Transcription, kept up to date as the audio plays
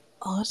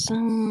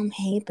Awesome.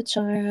 Hey,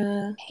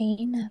 Pachara.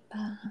 Hey,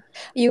 Napa. Are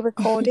you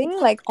recording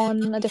like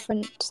on a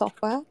different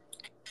software?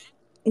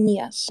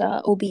 Yes,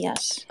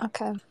 OBS.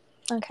 Okay.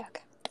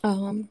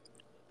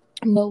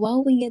 But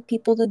while we get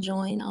people to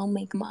join, I'll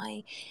make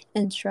my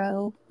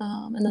intro.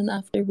 And then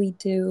after we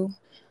do,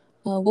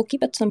 we'll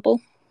keep it simple.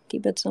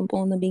 Keep it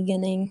simple in the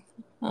beginning.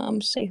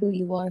 Say who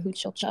you are, who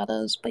Chillchat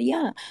is. But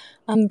yeah,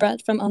 I'm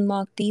Brett from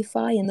Unlock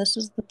DeFi, and this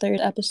is the third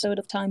episode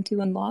of Time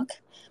to Unlock.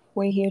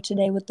 We're here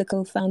today with the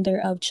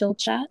co-founder of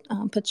Chillchat,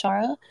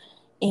 Pachara.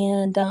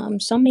 And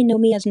some may know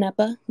me as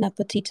Nepa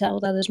Titel.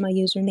 That is my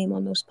username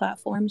on most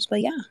platforms.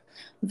 But yeah,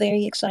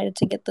 very excited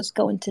to get this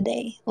going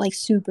today. Like,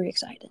 super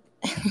excited.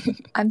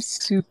 I'm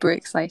super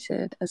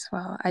excited as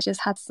well. I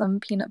just had some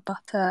peanut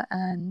butter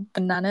and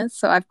bananas,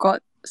 so I've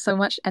got so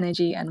much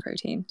energy and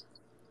protein.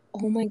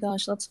 Oh my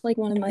gosh, that's like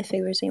one of my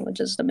favorite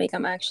sandwiches to make.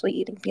 I'm actually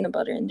eating peanut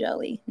butter and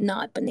jelly,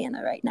 not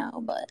banana right now,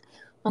 but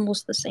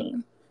almost the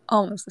same.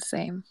 Almost the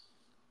same.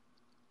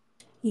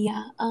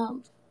 Yeah,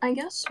 I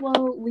guess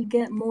while we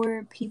get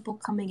more people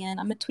coming in,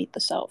 I'm gonna tweet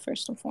this out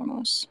first and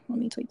foremost. Let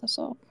me tweet this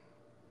out.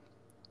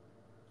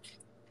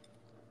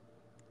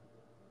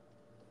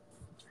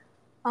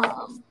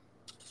 Um,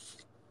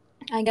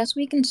 I guess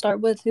we can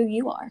start with who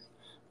you are.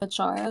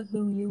 Bachara,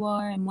 who you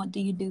are, and what do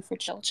you do for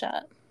Chill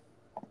Chat?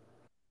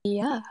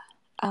 Yeah.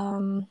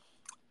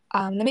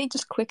 Let me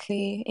just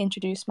quickly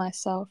introduce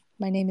myself.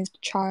 My name is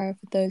Chara.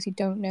 For those who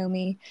don't know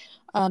me,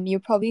 you'll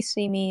probably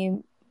see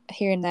me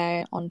here and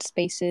there on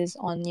Spaces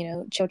on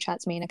Chill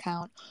Chat's main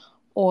account,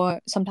 or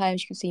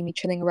sometimes you can see me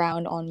chilling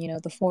around on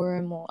the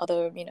forum or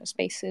other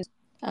spaces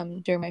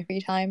during my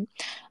free time.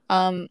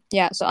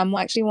 So I'm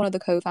actually one of the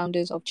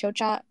co-founders of Chill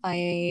Chat. I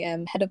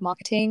am head of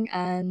marketing,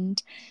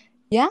 and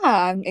yeah,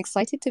 I'm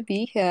excited to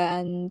be here,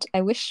 and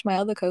I wish my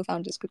other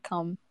co-founders could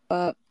come,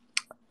 but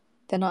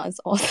they're not as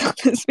awesome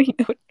as me.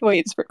 Wait,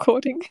 it's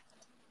recording.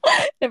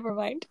 Never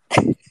mind.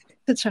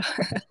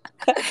 Pachara.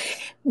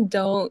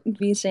 Don't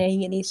be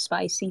saying any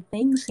spicy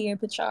things here.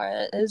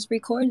 Pachara is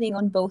recording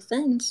on both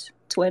ends,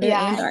 Twitter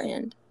and our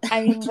end.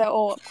 I mean, they're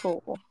all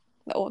cool.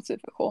 They're all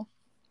super cool.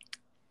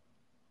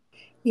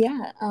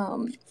 Yeah.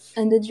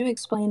 And did you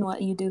explain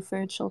what you do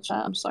for Chill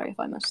Chat? I'm sorry if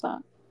I missed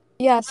that.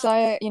 Yeah, so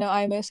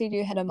I mostly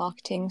do head of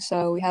marketing.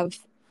 So we have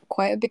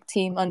quite a big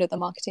team under the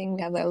marketing.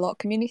 We have like a lot of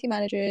community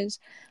managers.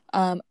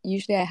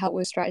 Usually I help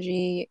with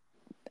strategy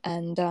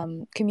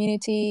and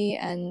community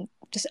and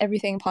just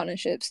everything,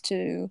 partnerships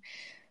to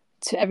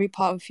every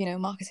part of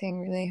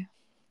marketing, really.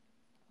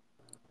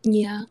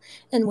 Yeah.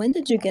 And when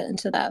did you get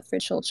into that for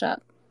Chill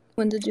Chat?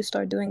 When did you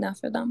start doing that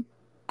for them?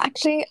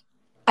 Actually,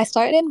 I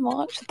started in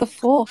March the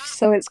 4th,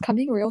 so it's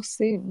coming real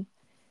soon.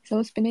 So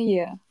it's been a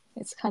year.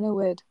 It's kind of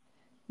weird.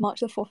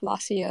 March the 4th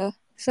last year.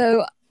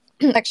 So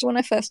actually, when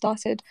I first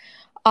started,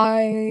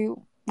 I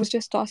was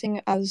just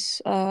starting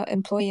as an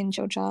employee in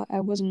Chillchat.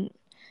 I wasn't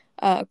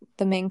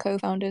the main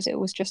co-founders. It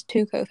was just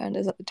two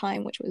co-founders at the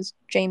time, which was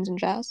James and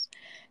Jess.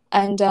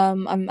 And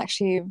I'm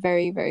actually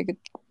very, very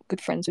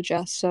good friends with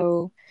Jess.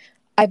 So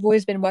I've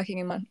always been working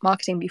in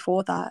marketing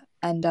before that.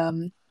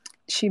 And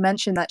she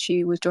mentioned that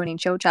she was joining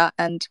Chillchat,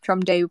 and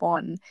from day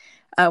one,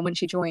 when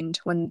she joined,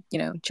 when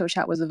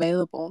Chillchat was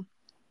available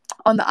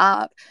on the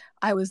app,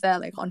 I was there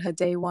like on her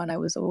day one. I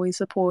was always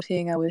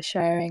supporting, I was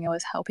sharing, I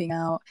was helping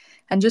out,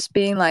 and just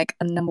being like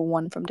a number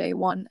one from day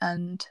one,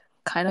 and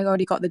kind of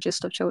already got the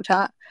gist of Chill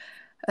Chat.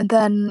 And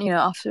then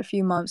after a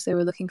few months they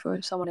were looking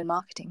for someone in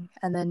marketing,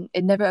 and then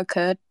it never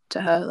occurred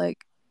to her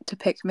like to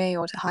pick me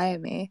or to hire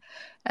me.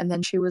 And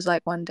then she was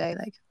like one day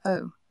like,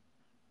 oh,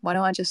 why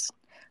don't I just,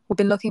 we've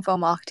been looking for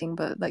marketing,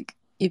 but like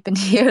you've been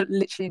here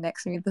literally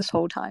next to me this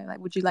whole time, like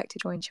would you like to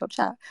join Chill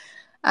Chat?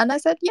 And I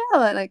said,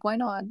 yeah, like why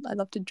not? I'd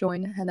love to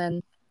join. And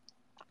then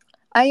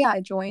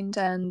I joined,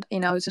 and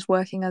I was just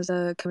working as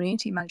a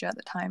community manager at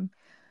the time.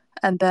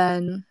 And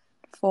then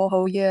for a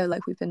whole year,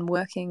 like we've been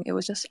working, it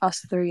was just us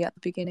three at the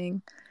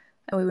beginning,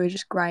 and we were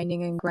just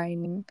grinding and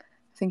grinding,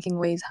 thinking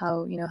ways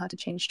how to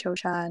change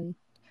Chillchat.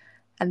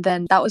 And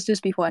then that was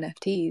just before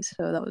NFTs,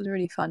 so that was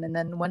really fun. And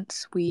then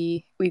once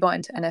we got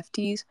into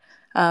NFTs,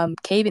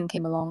 Kevin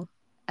came along,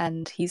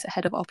 and he's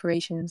head of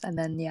operations. And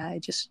then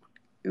it just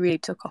really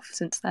took off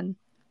since then.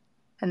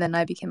 And then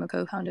I became a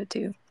co-founder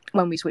too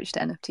when we switched to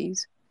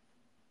NFTs.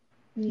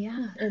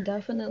 Yeah, it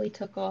definitely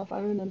took off.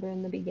 I remember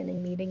in the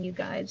beginning meeting you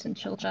guys, and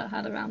Chill Chat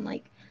had around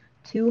like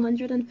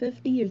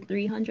 250 or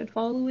 300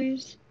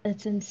 followers.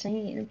 It's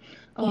insane.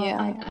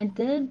 I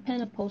did pin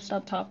a post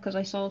up top because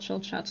I saw Chill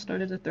Chat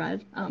started a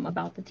thread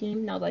about the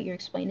team now that you're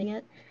explaining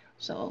it.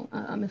 So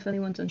if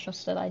anyone's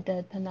interested, I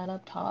did pin that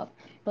up top.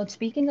 But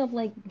speaking of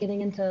like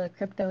getting into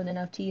crypto and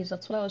NFTs,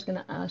 that's what I was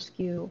gonna ask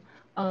you.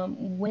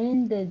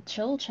 When did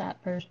Chill Chat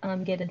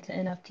get into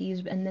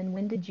NFTs, and then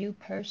when did you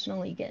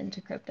personally get into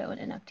crypto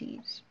and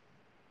NFTs?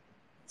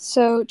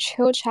 So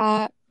Chill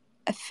Chat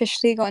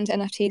officially got into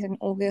NFTs in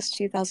August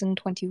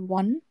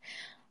 2021.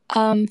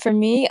 For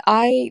me,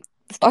 I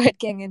started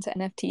getting into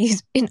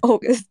NFTs in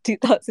August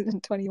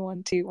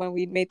 2021 too, when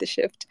we made the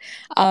shift.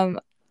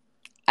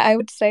 I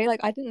would say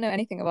like I didn't know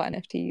anything about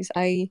NFTs.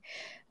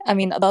 I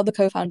mean, the other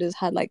co-founders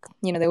had like,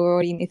 they were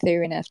already in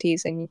Ethereum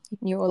NFTs and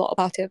knew a lot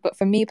about it. But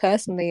for me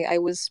personally, I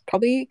was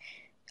probably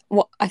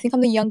I think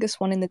I'm the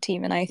youngest one in the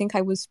team, and I think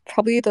I was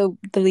probably the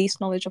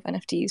least knowledge of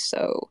NFTs.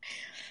 So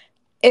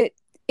it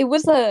it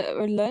was a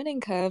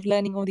learning curve,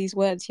 learning all these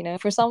words.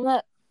 For someone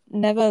that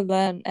never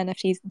learned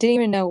NFTs, didn't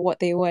even know what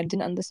they were, and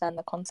didn't understand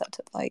the concept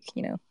of like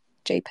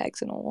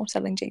JPEGs and all,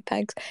 selling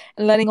JPEGs,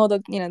 and learning all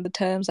the the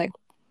terms like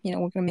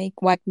we're gonna make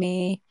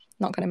WAGMI,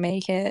 not gonna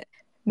make it.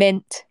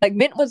 Mint. Like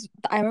mint was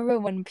I remember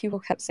when people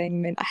kept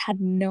saying mint, I had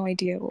no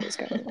idea what was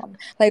going on.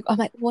 Like I'm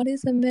like, what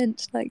is a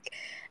mint? Like,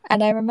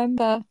 and I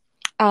remember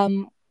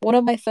one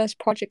of my first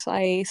projects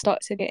I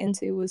started to get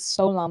into was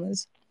Soul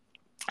Llamas.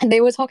 And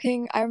they were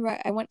talking. I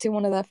remember I went to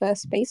one of their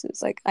first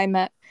spaces. Like I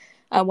met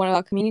one of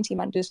our community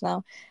managers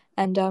now,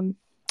 and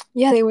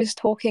yeah, they were just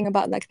talking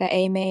about like their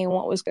AMA and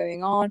what was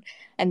going on,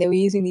 and they were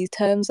using these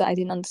terms that I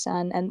didn't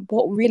understand. And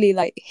what really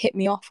like hit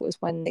me off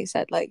was when they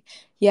said like,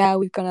 yeah,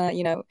 we're gonna,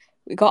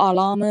 we got our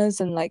llamas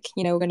and like,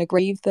 we're gonna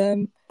grave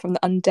them from the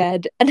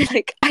undead. And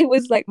like I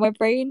was like, my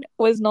brain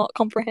was not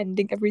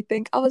comprehending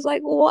everything. I was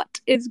like,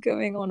 what is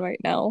going on right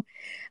now?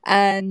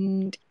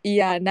 And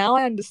yeah, now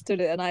I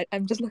understood it, and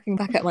I'm just looking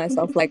back at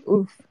myself like,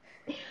 oof,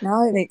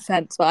 now it makes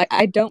sense. But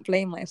I don't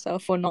blame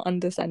myself for not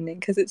understanding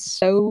because it's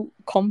so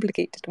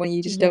complicated when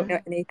you just don't Yeah.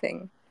 know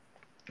anything.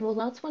 Well,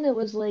 that's when it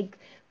was like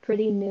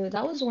pretty new.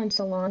 That was when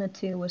Solana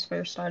 2 was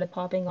first started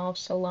popping off.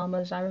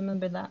 Solamas, I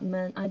remember that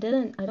meant I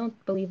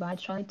don't believe I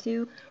tried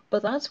to,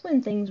 but that's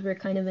when things were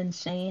kind of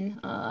insane.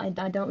 I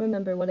don't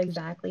remember what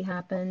exactly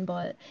happened,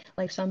 but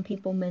like some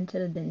people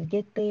minted and didn't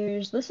get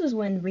theirs. This is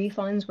when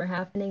refunds were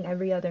happening,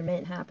 every other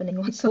mint happening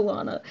on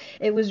Solana.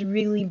 It was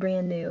really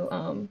brand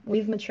new.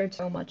 We've matured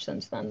so much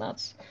since then.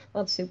 That's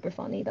super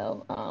funny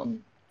though.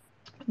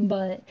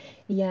 But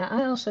yeah,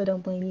 I also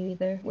don't blame you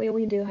either.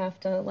 We do have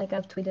to, like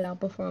I've tweeted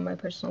out before on my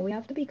personal, we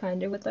have to be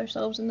kinder with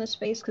ourselves in this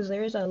space because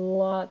there is a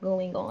lot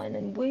going on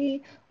and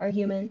we are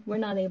human. We're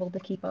not able to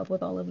keep up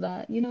with all of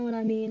that. You know what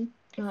I mean?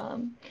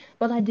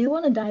 But I do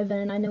want to dive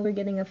in. I know we're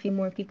getting a few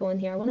more people in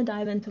here. I want to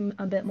dive into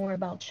a bit more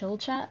about Chill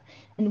Chat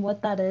and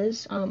what that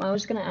is. I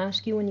was gonna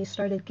ask you when you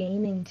started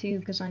gaming too,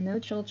 because I know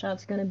Chill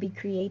Chat's gonna be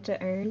create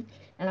to earn,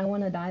 and I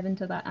want to dive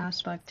into that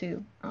aspect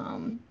too.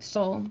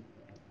 So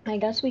I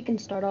guess we can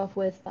start off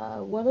with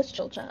what is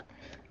Chill Chat?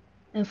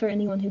 And for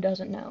anyone who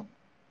doesn't know.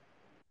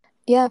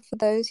 Yeah, for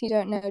those who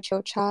don't know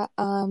Chillchat,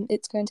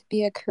 it's going to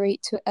be a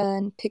create to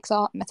earn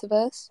Pixar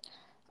metaverse.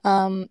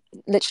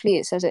 Literally,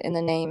 it says it in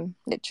the name.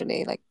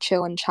 Literally, like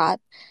chill and chat.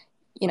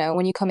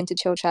 When you come into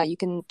chill chat, you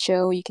can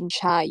chill, you can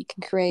chat, you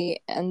can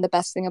create, and the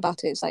best thing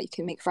about it is that you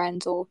can make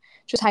friends or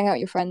just hang out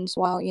with your friends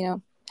while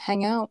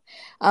hang out.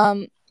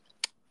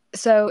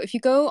 So if you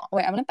go,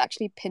 wait, I'm gonna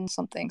actually pin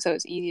something so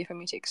it's easier for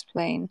me to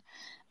explain.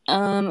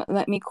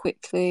 Let me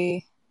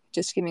quickly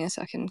just give me a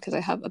second because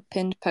I have a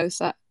pinned post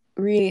that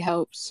really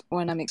helps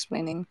when I'm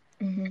explaining.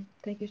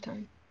 Take your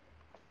time.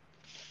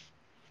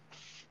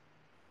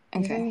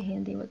 You're Okay. very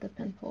handy with the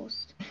pin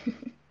post.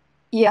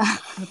 Yeah.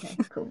 Okay,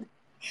 cool.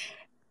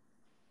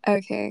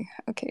 Okay.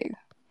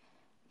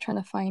 Trying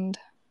to find.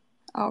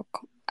 Oh,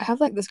 I have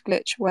like this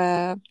glitch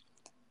where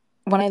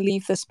when I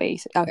leave the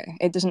space, okay,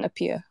 it doesn't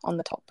appear on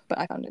the top, but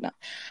I found it now.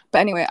 But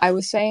anyway, I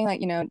was saying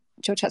like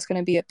Chill Chat's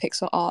going to be a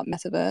pixel art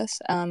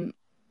metaverse.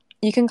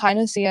 You can kind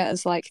of see it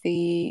as like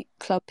the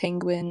Club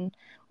Penguin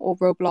or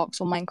Roblox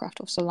or Minecraft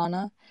or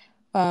Solana.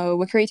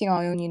 We're creating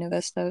our own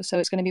universe though, so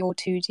it's going to be all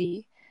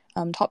 2D,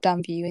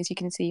 top-down view, as you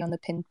can see on the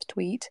pinned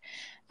tweet.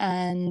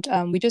 And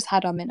we just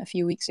had our mint a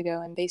few weeks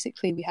ago, and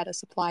basically we had a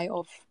supply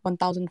of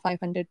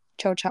 1,500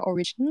 Chill Chat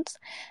origins.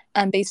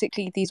 And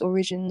basically these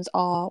origins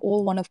are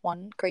all one of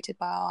one, created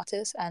by our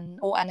artists and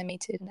all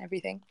animated and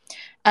everything.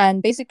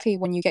 And basically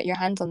when you get your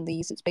hands on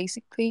these, it's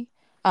basically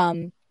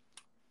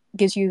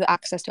gives you the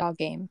access to our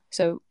game.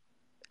 So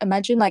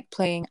imagine like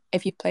playing,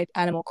 if you've played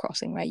Animal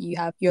Crossing, right?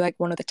 You're like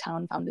one of the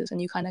town founders and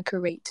you kind of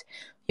create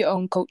your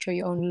own culture,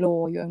 your own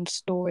lore, your own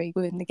story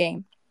within the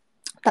game.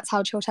 That's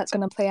how Chill Chat's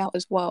going to play out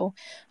as well.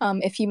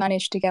 If you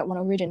manage to get one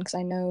origin, because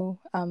I know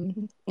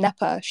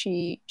Nepa,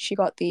 she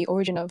got the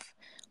origin of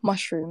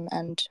Mushroom,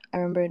 and I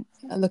remember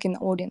looking in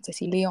the audience, I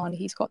see Leon,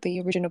 he's got the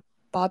origin of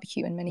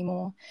Barbecue and many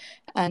more.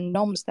 And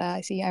Nom's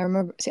there. I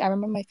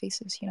remember my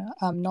faces.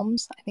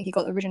 Nom's. I think he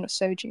got the origin of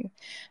Soju,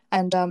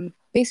 and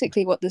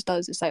basically what this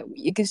does is like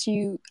it gives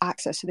you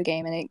access to the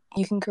game, and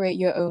you can create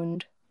your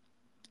own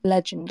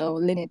legend or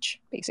lineage,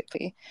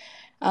 basically.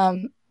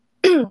 Um,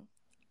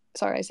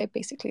 sorry, I say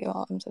basically a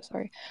lot. I'm so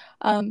sorry.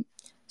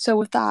 So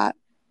with that,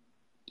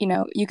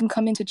 you can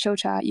come into Chill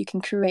Chat, you can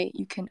create,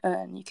 you can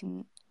earn, you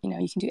can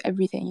do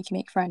everything, you can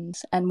make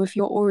friends, and with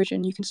your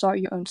origin you can start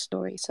your own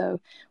story. So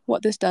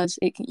what this does,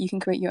 you can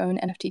create your own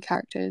NFT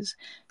characters,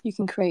 you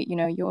can create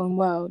your own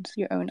worlds,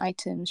 your own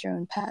items, your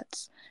own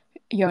pets,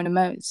 your own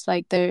emotes.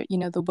 Like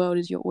the world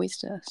is your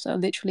oyster, so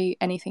literally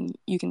anything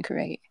you can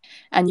create,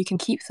 and you can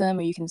keep them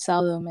or you can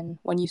sell them. And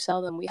when you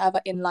sell them, we have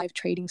an in live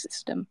trading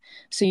system,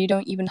 so you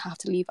don't even have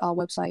to leave our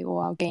website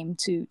or our game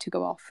to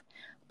go off.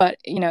 But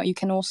you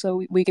can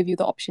also, we give you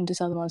the option to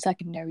sell them on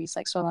secondaries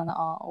like Solana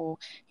Art or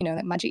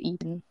like Magic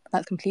Eden.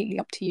 That's completely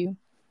up to you.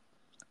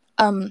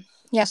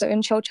 Yeah, so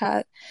in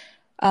Chillchat,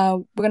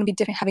 we're going to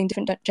be having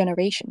different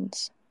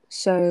generations.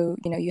 So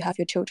you have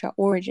your Chillchat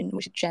Origin,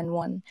 which is Gen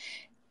 1.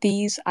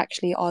 These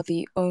actually are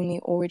the only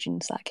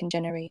origins that can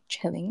generate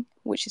chilling,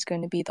 which is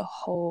going to be the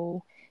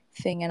whole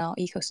thing in our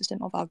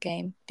ecosystem of our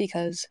game.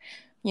 Because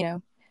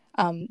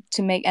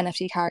to make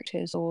NFT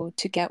characters or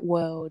to get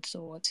worlds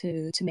or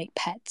to make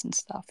pets and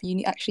stuff,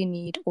 you actually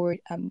need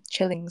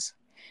chillings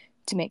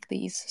to make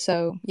these.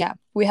 So yeah,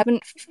 we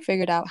haven't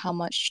figured out how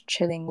much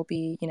chilling will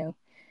be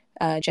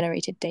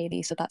generated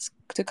daily, so that's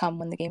to come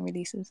when the game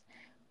releases.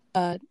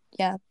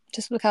 Yeah,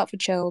 just look out for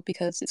Chill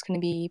because it's going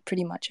to be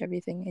pretty much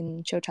everything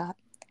in Chillchat.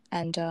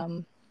 And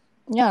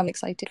yeah, I'm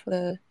excited for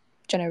the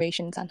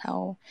generations and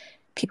how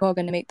people are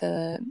going to make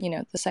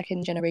the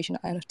second generation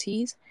of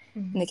NFTs.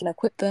 Mm-hmm. And they can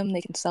equip them,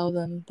 they can sell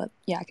them. But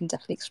yeah, I can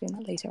definitely explain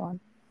that later on.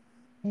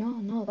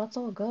 No, that's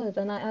all good.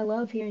 And I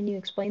love hearing you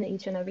explain it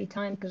each and every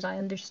time because I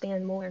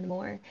understand more and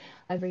more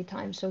every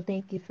time. So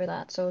thank you for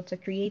that. So it's a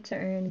create to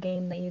earn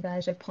game that you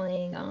guys are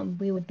playing.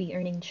 We would be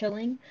earning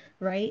chilling,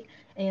 right?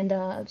 And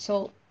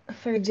so,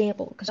 for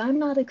example, because I'm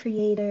not a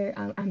creator,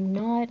 I'm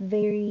not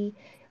very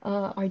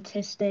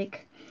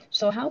artistic.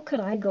 So how could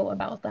I go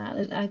about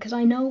that? Because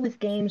I know with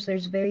games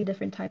there's very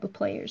different type of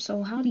players.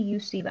 So how do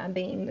you see that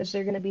being? Is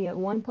there going to be a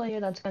one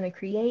player that's going to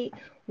create,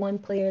 one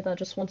player that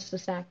just wants to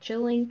stack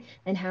chilling?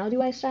 And how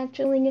do I stack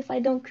chilling if I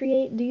don't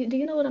create? Do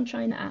you know what I'm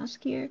trying to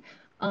ask here?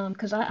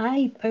 Because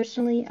I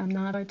personally am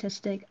not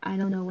artistic. I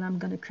don't know what I'm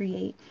gonna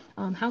create.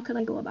 How could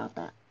I go about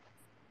that?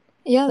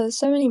 Yeah, there's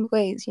so many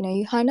ways.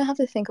 You kind of have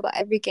to think about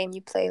every game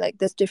you play. Like,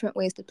 there's different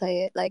ways to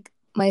play it. Like,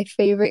 my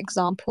favorite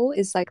example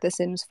is like The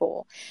Sims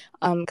 4,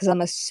 because I'm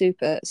a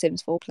super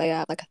Sims 4 player. I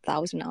have like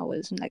 1,000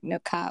 hours and like no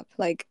cap.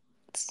 Like,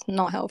 it's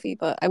not healthy,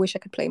 but I wish I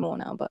could play more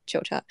now. But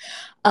chill chat.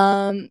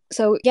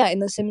 So yeah, in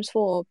The Sims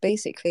 4,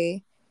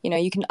 basically,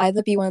 you can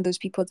either be one of those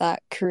people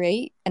that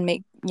create and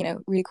make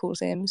really cool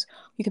Sims.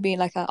 You could be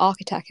like an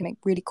architect and make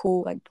really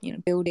cool like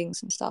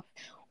buildings and stuff,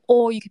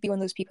 or you could be one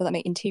of those people that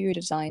make interior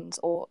designs,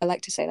 or I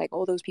like to say like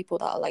all those people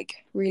that are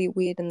like really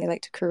weird and they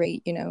like to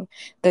create,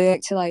 they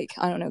like to like,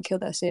 I don't know, kill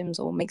their Sims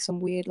or make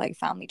some weird like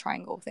family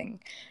triangle thing.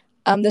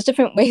 There's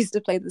different ways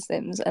to play The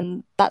Sims,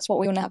 and that's what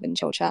we want to have in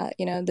Chill Chat.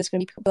 There's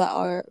going to be people that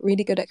are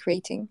really good at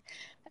creating,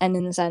 and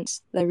in a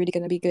sense, they're really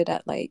going to be good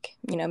at like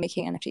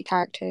making NFT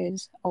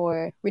characters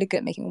or really good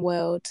at making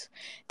worlds.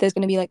 There's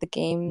going to be like the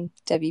game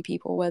devy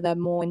people where they're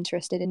more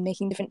interested in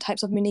making different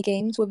types of mini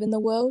games within the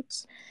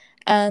worlds,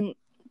 and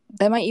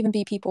there might even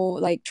be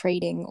people like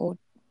trading, or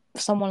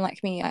someone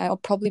like me. I'll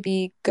probably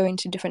be going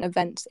to different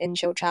events in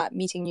Chill Chat,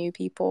 meeting new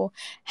people,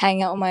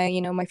 hanging out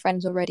with my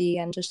friends already,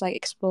 and just like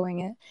exploring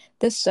it.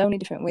 There's so many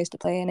different ways to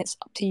play, and it's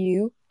up to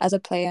you as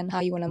a player and how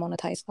you want to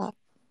monetize that.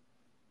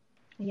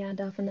 Yeah,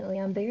 definitely.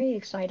 I'm very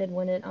excited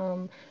when it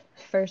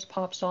first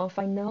pops off.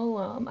 I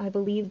know I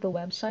believe the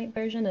website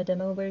version, a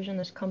demo version,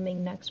 is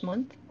coming next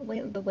month,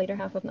 the later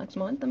half of next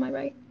month. Am I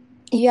right?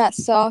 Yeah,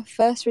 so our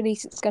first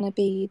release is going to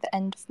be the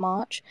end of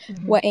March.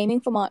 Mm-hmm. We're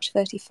aiming for March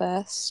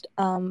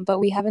 31st, but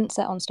we haven't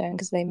set on stone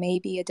because there may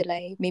be a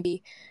delay,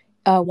 maybe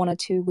 1 or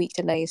 2 week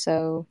delay.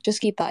 So just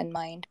keep that in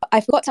mind. But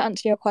I forgot to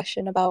answer your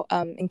question about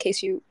in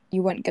case you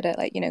weren't good at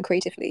like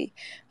creatively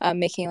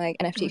making like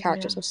NFT Oh yeah.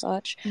 characters or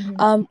such.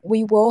 Mm-hmm.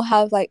 We will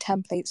have like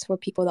templates for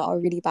people that are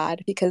really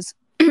bad because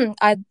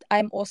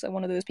I'm also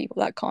one of those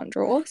people that can't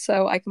draw,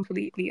 so I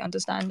completely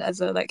understand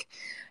as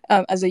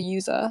a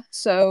user.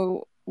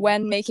 So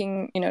when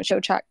making show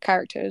chat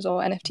characters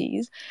or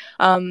NFTs,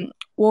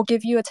 we'll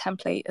give you a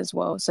template as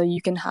well, so you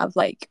can have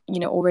like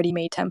already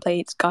made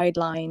templates,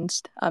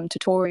 guidelines,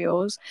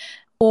 tutorials.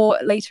 Or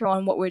later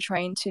on, what we're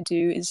trying to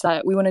do is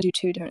that we want to do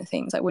two different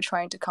things. Like, we're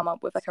trying to come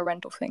up with like a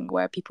rental thing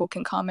where people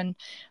can come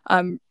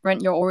and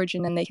rent your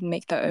origin and they can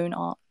make their own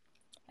art,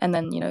 and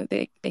then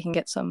they can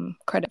get some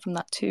credit from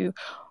that too.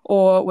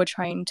 Or we're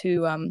trying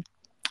to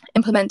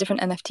implement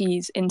different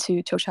NFTs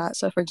into Chill Chat.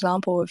 So for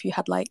example, if you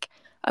had like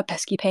a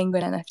pesky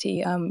penguin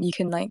NFT, you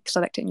can like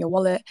select it in your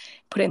wallet,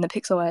 put it in the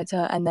pixel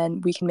editor, and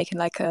then we can make it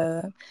like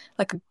a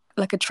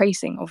like a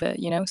tracing of it,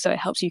 so it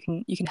helps you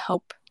can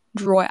help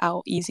draw it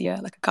out easier,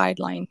 like a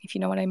guideline, if you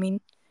know what I mean.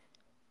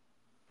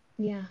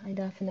 Yeah, I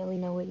definitely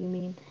know what you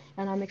mean,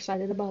 and I'm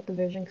excited about the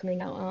version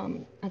coming out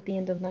at the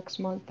end of next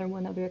month or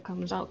whenever it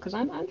comes out because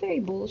I'm very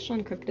bullish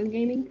on crypto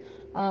gaming.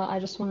 I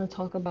just want to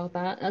talk about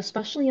that,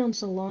 especially on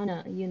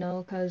Solana,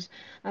 because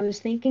I was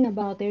thinking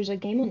about there's a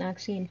game on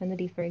Axie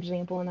Infinity, for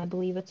example, and I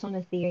believe it's on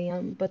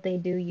Ethereum, but they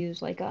do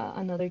use like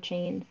another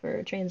chain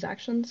for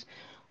transactions.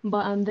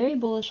 But I'm very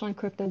bullish on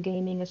crypto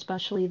gaming,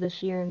 especially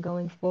this year and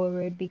going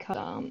forward,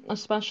 because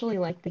especially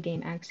like the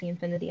game Axie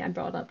Infinity I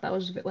brought up. That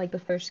was like the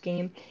first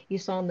game you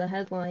saw in the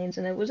headlines,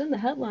 and it was in the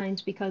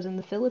headlines because in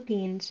the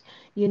Philippines,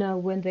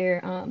 when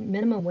their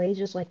minimum wage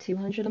is like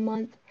 200 a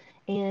month,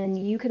 and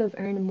you could have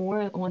earned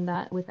more on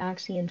that with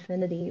Axie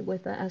Infinity,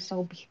 with the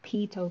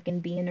SLP token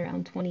being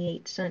around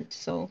 28 cents.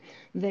 So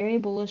very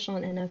bullish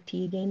on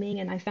NFT gaming,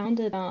 and I found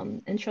it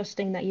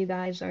interesting that you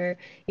guys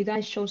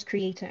chose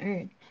create to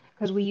earn.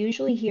 Because we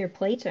usually hear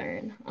play to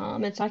earn.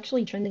 It's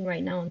actually trending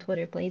right now on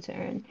Twitter, play to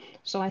earn.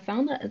 So I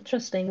found that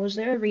interesting. Was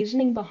there a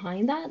reasoning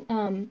behind that?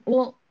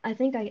 Well, I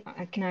think I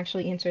can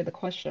actually answer the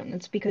question.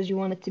 It's because you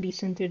want it to be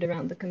centered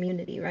around the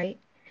community, right?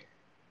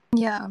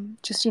 Yeah,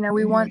 just we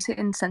Mm-hmm. want to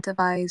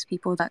incentivize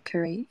people that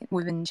create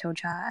within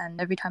Chillchat, and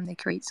every time they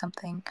create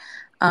something,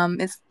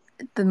 it's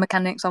the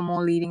mechanics are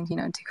more leading,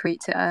 to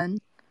create to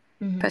earn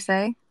Mm-hmm. per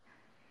se.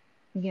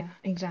 Yeah,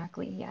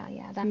 exactly. Yeah,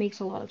 yeah, that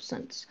makes a lot of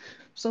sense.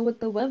 So with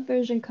the web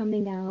version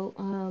coming out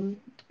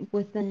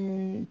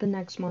within the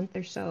next month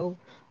or so,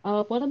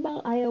 what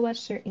about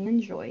iOS or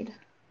Android?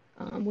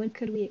 When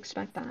could we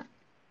expect that?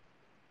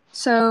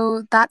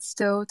 So that's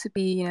still to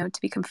be,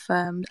 to be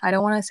confirmed. I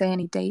don't want to say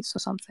any dates or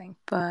something,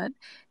 but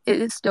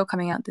it is still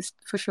coming out this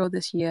for sure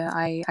this year.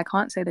 I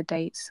can't say the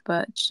dates,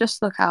 but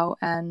just look out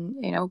and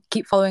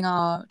keep following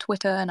our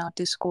Twitter and our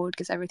Discord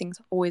because everything's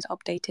always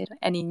updated,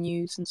 any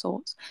news and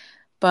sorts.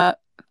 But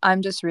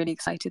I'm just really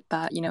excited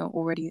that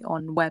already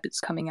on web it's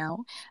coming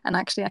out, and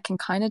actually I can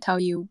kind of tell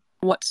you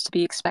what's to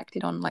be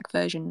expected on like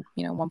version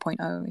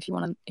 1.0 if you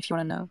want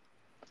to know.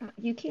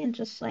 You can't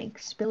just like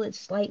spill it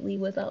slightly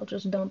without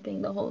just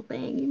dumping the whole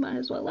thing. You might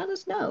as well let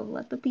us know,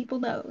 let the people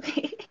know.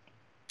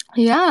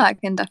 Yeah, I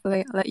can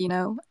definitely let you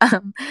know.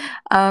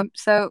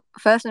 So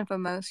first and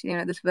foremost,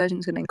 this version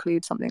is going to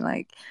include something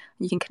like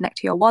you can connect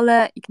to your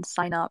wallet, you can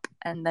sign up,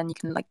 and then you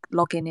can like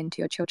log in into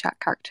your chill chat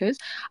characters.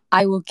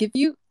 I will give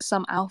you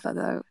some alpha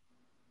though.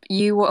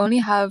 You will only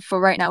have for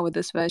right now with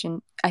this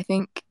version. I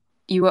think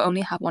you will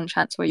only have one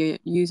chance for your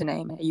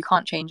username. You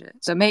can't change it.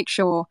 So make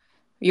sure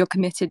you're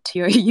committed to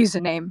your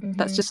username.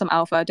 That's Hmm. just some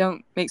alpha.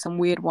 Don't make some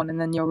weird one and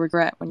then you'll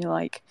regret when you're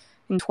like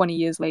in 20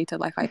 years later,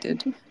 like I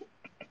did.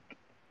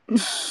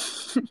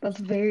 That's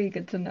very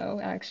good to know,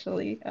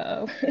 actually.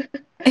 Yeah.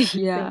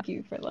 Thank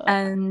you for that.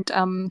 And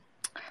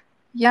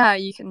yeah,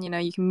 you can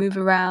move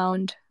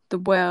around the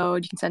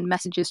world, you can send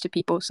messages to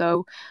people.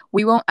 So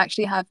we won't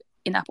actually have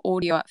in-app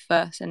audio at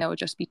first, and it will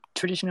just be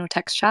traditional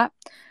text chat.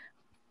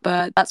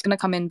 But that's going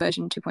to come in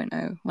version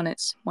 2.0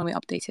 when we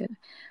update it.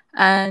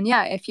 And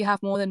yeah, if you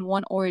have more than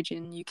one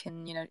origin, you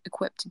can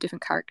equip to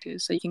different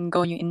characters. So you can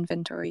go in your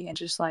inventory and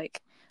just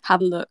like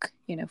have a look.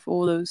 For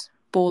all those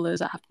ballers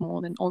that have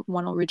more than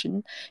one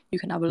origin, you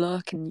can have a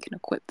look and you can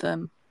equip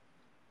them.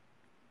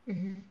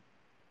 Hmm.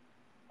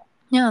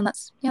 Yeah, and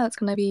that's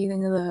gonna be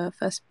the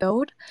first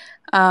build.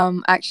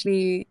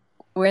 Actually,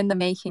 we're in the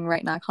making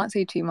right now. I can't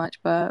say too much,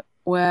 but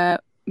we're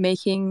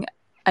making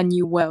a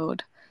new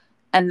world,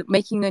 and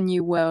making a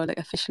new world like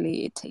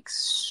officially, it takes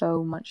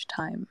so much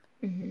time,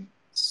 Hmm.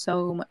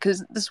 so much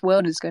because this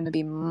world is going to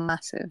be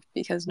massive.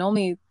 Because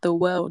normally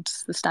the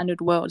standard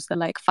worlds, they're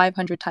like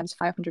 500 times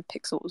 500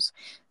 pixels.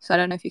 So I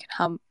don't know if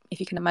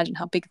you can imagine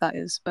how big that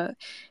is, but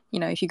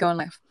if you go on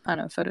like I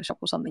don't know Photoshop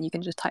or something, you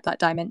can just type that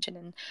dimension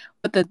in.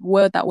 But the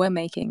world that we're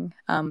making,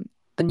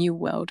 the new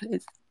world,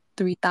 is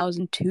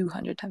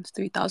 3,200 times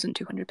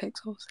 3,200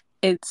 pixels.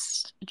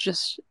 It's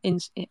just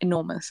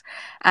enormous,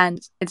 and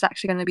it's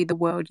actually going to be the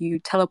world you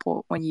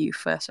teleport when you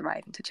first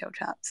arrive into Chill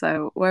Chat.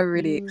 So we're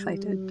really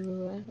excited.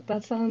 Ooh,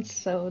 that sounds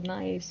so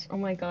nice. Oh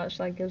my gosh,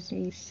 that gives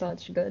me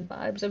such good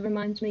vibes. It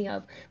reminds me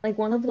of like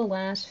one of the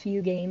last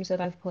few games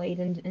that I've played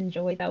and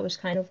enjoyed that was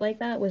kind of like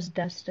that was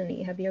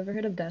Destiny. Have you ever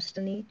heard of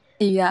Destiny,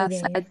 the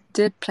Yes, I game?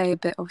 did play a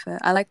bit of it.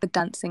 I like the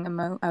dancing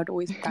emote. I would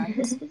always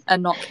dance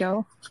and not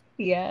kill.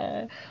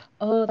 Yeah.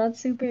 Oh, that's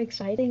super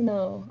exciting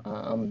though.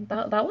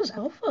 That was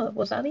alpha.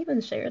 Was that even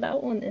shared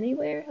out on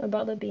anywhere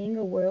about it being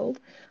a world?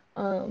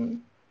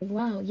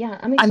 Wow. Yeah,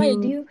 I'm I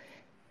excited. Do mean, you,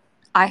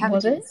 I haven't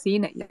was even it?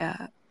 seen it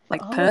yet.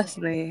 Like Oh,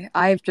 personally,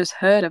 I've just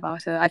heard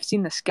about it. I've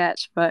seen the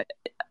sketch, but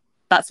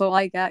that's all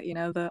I get.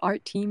 The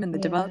art team and the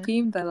develop yeah.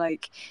 team, they're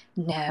like,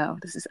 no,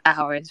 this is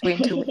ours. Wait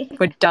until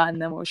we're done,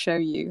 then we'll show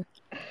you.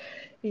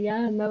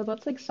 Yeah, no,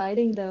 that's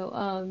exciting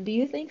though. Do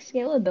you think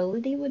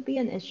scalability would be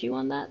an issue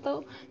on that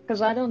though?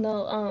 Because I don't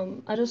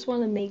know. I just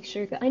want to make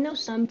sure. I know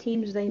some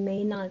teams they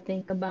may not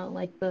think about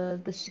like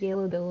the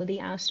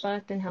scalability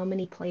aspect and how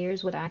many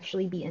players would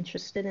actually be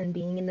interested in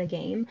being in the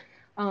game.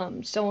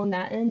 So on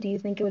that end, do you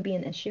think it would be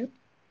an issue?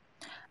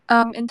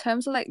 In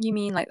terms of like, you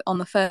mean like on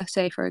the first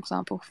day, for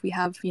example, if we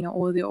have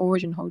all the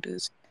origin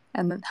holders,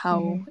 and then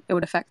how Hmm. it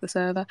would affect the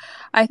server.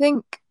 I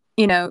think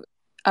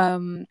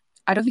um,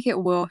 I don't think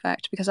it will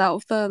affect because out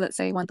of the let's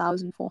say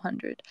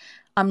 1,400,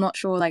 I'm not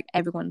sure like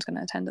everyone's going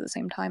to attend at the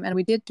same time. And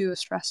we did do a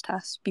stress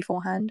test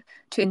beforehand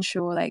to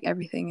ensure like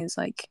everything is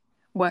like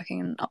working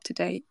and up to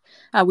date.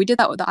 We did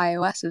that with the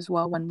iOS as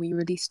well when we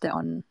released it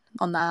on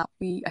the app.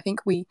 I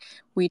think we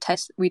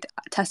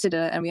tested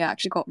it and we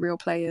actually got real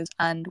players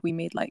and we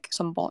made like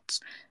some bots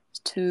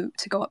to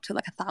go up to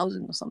like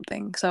 1,000 or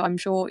something. So I'm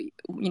sure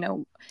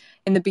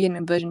in the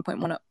beginning version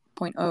 1.0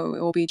 it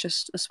will be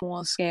just a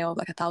small scale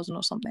like 1,000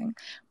 or something,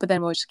 but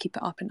then we'll just keep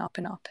it up and up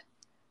and up.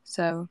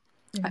 So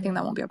I think Hmm.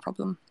 that won't be a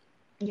problem.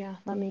 Yeah,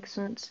 that makes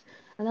sense.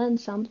 And then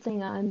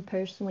something I'm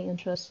personally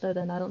interested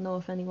in, I don't know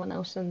if anyone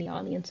else in the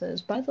audience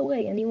is. By the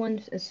way,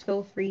 anyone is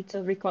feel free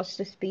to request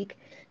to speak,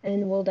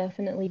 and we'll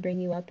definitely bring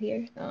you up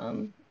here.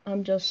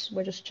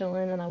 We're just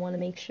chilling, and I want to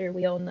make sure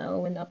we all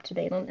know and up to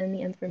date on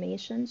any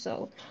information.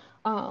 So,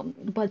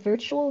 but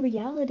virtual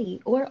reality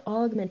or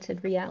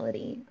augmented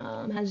reality,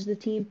 has the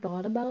team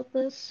thought about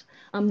this?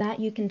 That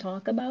you can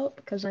talk about?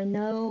 Because I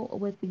know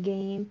with the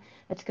game,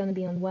 it's going to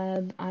be on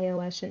web,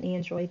 iOS, and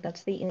Android.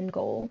 That's the end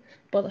goal.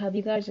 But have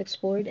you guys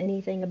explored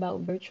anything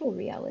about virtual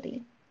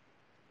reality?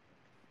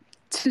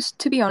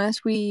 To be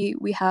honest, we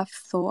have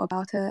thought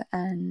about it,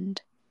 and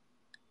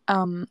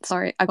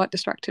sorry, I got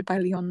distracted by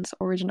Leon's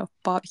origin of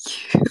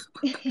barbecue.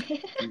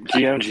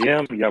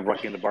 GM, yeah,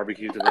 rocking the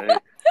barbecue today.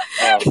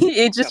 It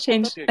Yeah, just popped up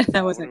changed, here, and guys. I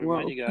I was want to like,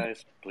 remind whoa. you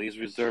guys, please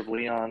reserve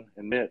Leon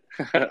and Mitt,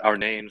 our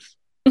names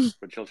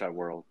for Chillchat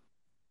World.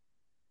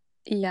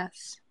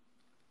 Yes.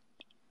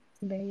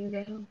 There you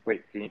go.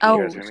 Wait, can you guys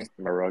Oh, hear me?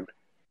 Am I rugged?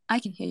 I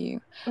can hear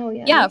you. Oh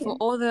yeah, Yeah, you're for here.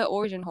 all the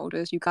origin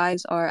holders, you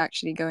guys are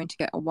actually going to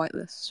get a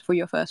whitelist for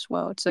your first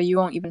world, so you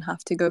won't even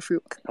have to go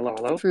Hello,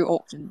 hello? through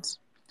auctions.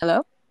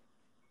 Hello?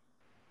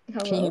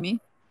 Can you hear Hello? me?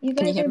 You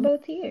Can you guys hear are me?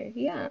 both here.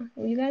 Yeah,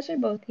 you guys are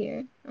both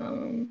here.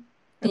 Can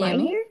Am you I hear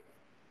me? here?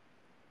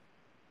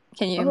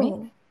 Can you hear me?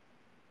 Oh,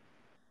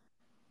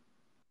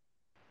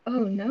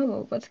 oh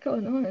no, what's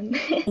going on?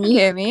 Can you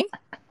hear me?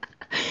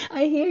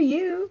 I hear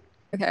you.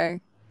 Okay.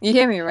 You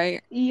hear me,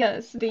 right?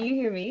 Yes, do you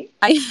hear me?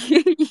 I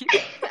hear you.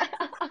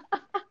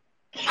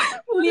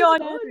 What is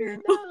Leon on Andrew. right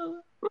now?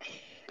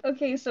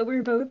 Okay, so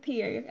we're both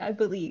here, I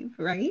believe,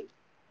 right?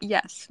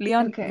 Yes,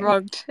 Leon Okay.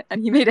 rugged,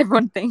 and he made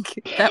everyone think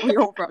that we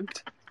all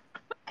rugged.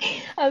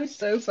 I'm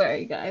so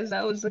sorry, guys.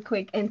 That was a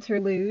quick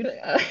interlude.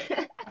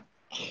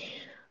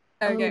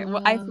 Oh Okay,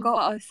 well, I wow. forgot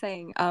what I was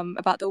saying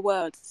about the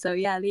worlds. So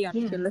yeah, Leon,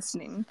 if Yeah. you're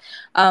listening,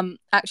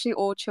 actually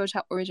all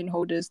Chillchat origin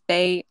holders,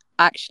 they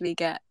actually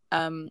get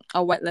a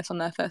whitelist on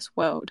their first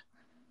world.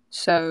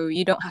 So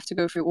you don't have to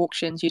go through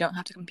auctions, you don't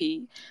have to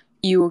compete.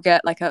 You will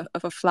get like a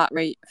flat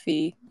rate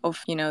fee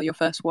of, your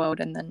first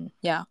world, and then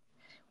yeah,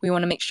 we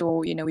want to make sure,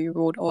 we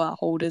reward all our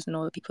holders and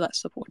all the people that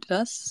supported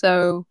us.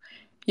 So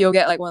you'll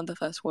get like one of the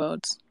first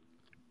worlds.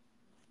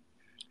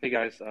 Hey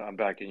guys, I'm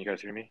back. Can you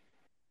guys hear me?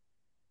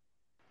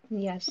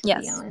 Yes,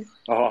 Yes. Leon.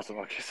 Oh, awesome.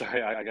 Okay,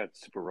 sorry, I got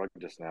super rugged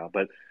just now.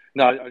 But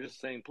no, I was just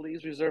saying,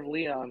 please reserve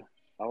Leon.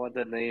 I want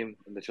that name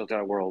in the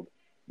Chillchat world.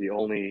 The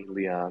only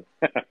Leon.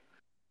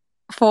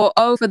 For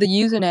the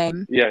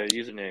username. Yeah,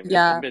 username. And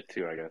Yeah. Mitt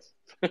too, I guess.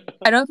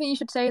 I don't think you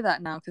should say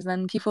that now, because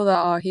then people that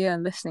are here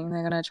and listening,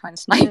 they're gonna try and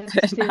snipe It's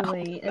it too now.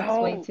 late. It's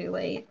way No! too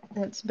late.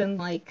 It's been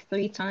like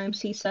three times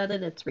he said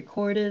it. It's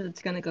recorded.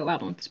 It's gonna go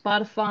out on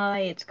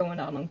Spotify. It's going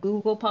out on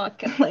Google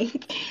Podcast.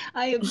 Like,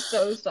 I am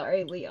so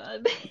sorry,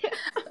 Leon.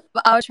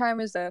 But I'll try and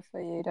reserve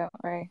for you, don't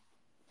worry.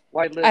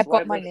 Whitelist, I've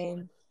got my whitelist.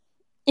 name.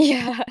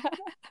 Yeah.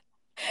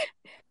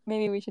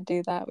 Maybe we should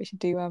do that. We should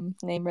do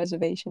name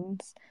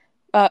reservations.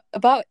 But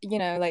about,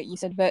 like you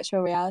said,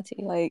 virtual reality,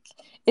 like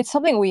it's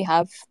something we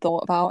have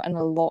thought about, and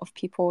a lot of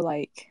people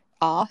like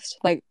asked,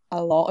 like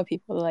a lot of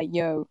people are like,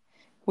 yo,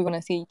 we want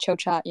to see Chill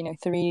Chat,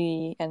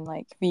 3D and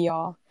like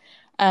VR.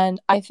 And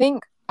I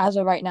think as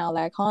of right now,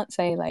 like I can't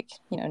say like,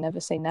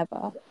 never say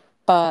never,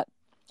 but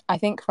I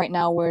think right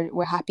now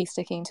we're happy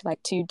sticking to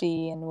like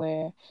 2D, and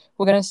we're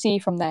gonna see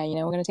from there,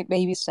 we're gonna take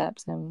baby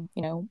steps, and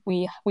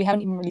we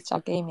haven't even released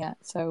our game yet,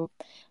 so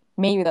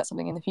maybe that's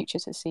something in the future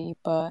to see.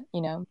 But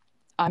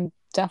I'm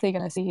definitely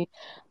gonna see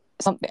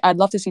something. I'd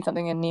love to see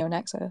something in Neo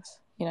Nexus,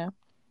 in Oh,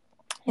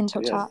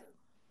 yeah, Chat.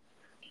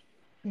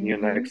 Neo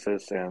Hmm.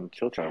 Nexus and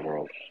Chillchat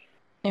world.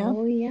 Yeah.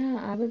 Oh yeah,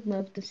 I would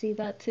love to see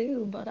that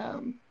too, but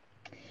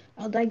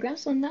I'll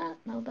digress on that.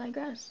 I'll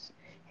digress.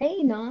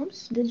 Hey,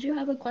 Noms, did you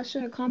have a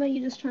question or comment?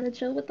 You just trying to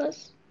chill with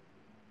us?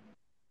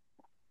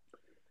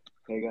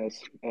 Hey guys.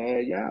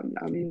 Yeah,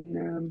 I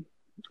mean,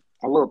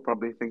 I will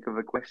probably think of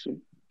a question,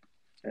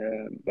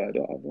 but I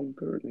don't have one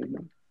currently.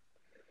 No.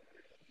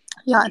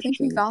 Yeah, I'm I just think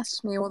you've chilling.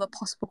 asked me all the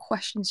possible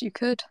questions you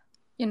could,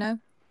 Yeah,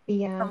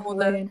 from all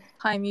the word.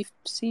 time you've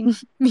seen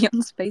me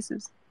on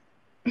spaces.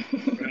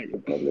 Right, you're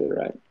probably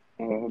right.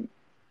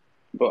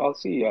 But I'll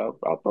see. I'll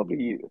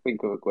probably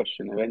think of a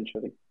question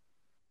eventually.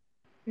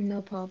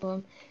 No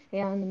problem.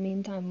 Yeah, in the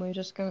meantime, we're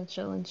just gonna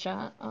chill and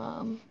chat.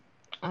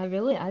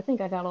 I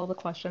think I got all the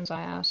questions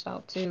I asked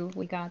out too.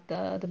 We got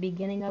the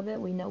beginning of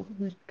it. We know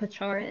who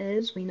Pachara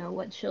is. We know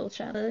what chill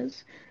chat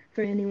is.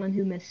 For anyone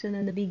who missed it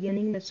in the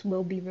beginning, this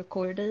will be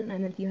recorded.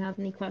 And if you have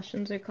any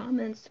questions or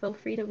comments, feel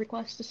free to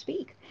request to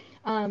speak.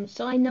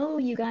 So I know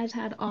you guys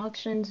had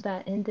auctions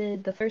that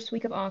ended the first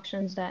week of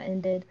auctions that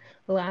ended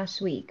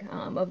last week,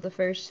 of the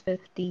first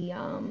 50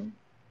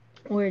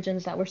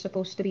 origins that were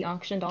supposed to be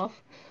auctioned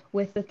off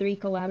with the three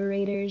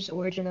collaborators: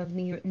 Origin of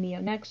Neo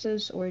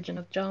Nexus, Origin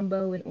of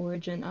Jumbo, and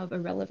Origin of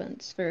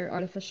Irrelevance for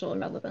Artificial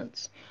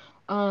Irrelevance.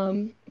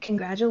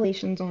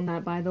 Congratulations on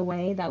that, by the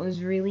way. That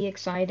was really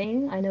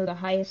exciting. I know the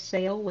highest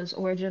sale was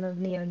Origin of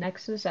Neo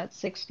Nexus at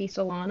 60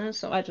 Solana,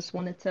 so I just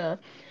wanted to,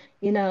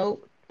 you know,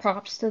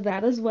 props to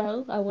that as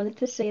well. I wanted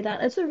to say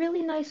that it's a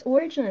really nice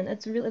origin.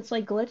 It's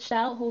like glitched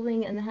out,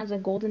 holding, and it has a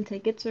golden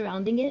ticket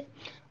surrounding it.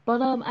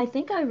 But I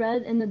think I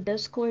read in the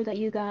Discord that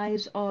you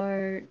guys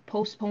are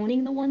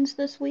postponing the ones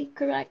this week,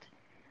 correct?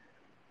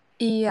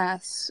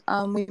 Yes,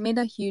 we made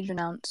a huge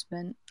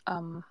announcement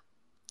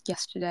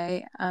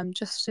yesterday,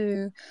 just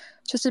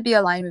to be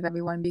aligned with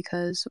everyone,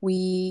 because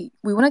we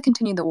want to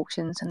continue the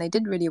auctions, and they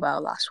did really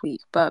well last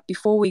week. But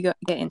before we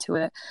get into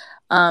it,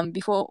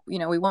 before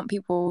we want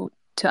people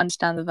to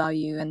understand the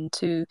value and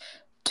to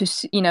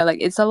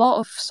like, it's a lot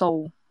of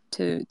soul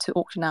to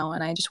auction out,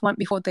 and I just want,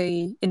 before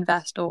they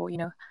invest or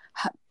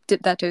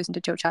dip their toes into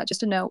Chillchat,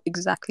 just to know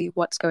exactly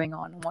what's going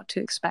on and what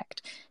to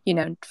expect,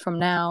 from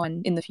now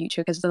and in the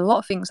future, because there's a lot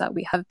of things that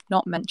we have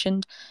not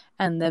mentioned,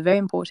 and they're very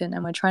important,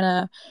 and we're trying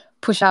to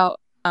push out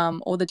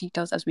all the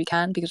details as we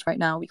can, because right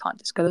now we can't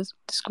disclose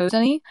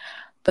any.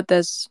 But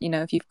there's,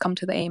 if you've come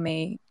to the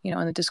AMA,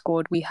 on the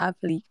Discord, we have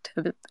leaked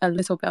a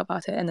little bit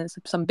about it, and there's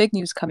some big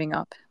news coming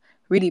up,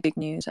 really big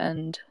news,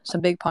 and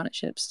some big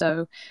partnerships.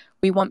 So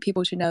we want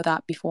people to know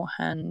that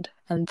beforehand,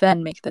 and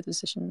then make the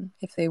decision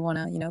if they want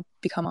to,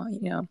 become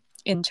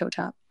in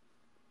Chillchat.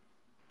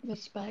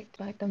 Respect.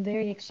 I'm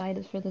very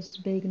excited for this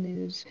big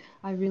news.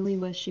 I really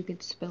wish you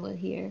could spill it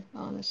here,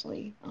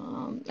 honestly.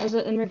 Is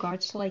it in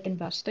regards to like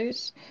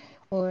investors?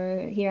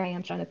 Or here I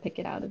am trying to pick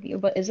it out of you,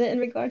 but is it in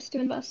regards to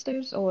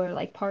investors or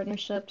like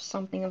partnerships,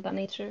 something of that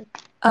nature?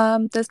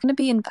 There's going to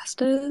be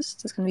investors,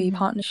 there's going to be Mm.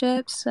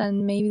 partnerships,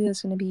 and maybe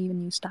there's going to be even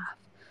new staff.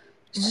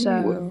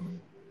 So,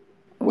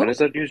 when is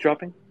that news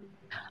dropping?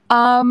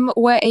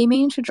 we're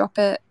aiming to drop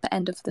it the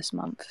end of this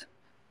month.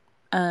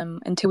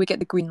 Until we get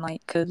the green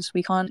light, because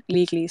we can't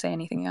legally say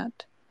anything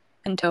yet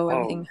until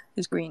everything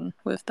is green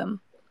with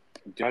them.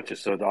 Gotcha.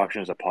 So the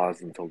auction is a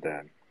pause until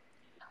then.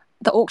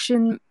 The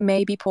auction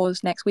may be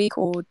paused next week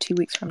or 2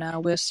 weeks from now.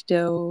 We're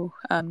still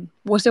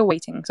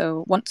waiting.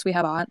 So once we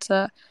have our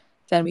answer,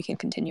 then we can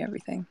continue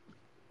everything.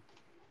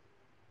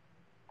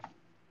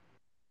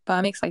 But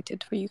I'm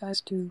excited for you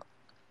guys too.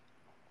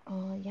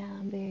 Oh yeah,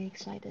 I'm very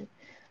excited.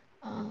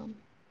 Um,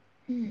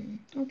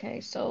 Okay,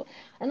 so,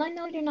 and I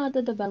know you're not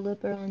the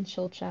developer on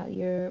Chillchat,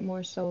 you're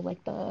more so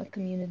like the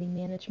community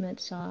management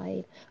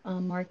side,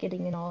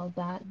 marketing and all of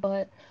that,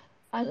 but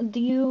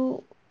do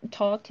you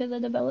talk to the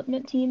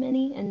development team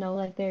any and know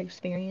like their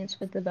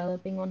experience with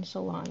developing on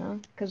Solana?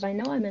 Because I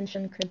know I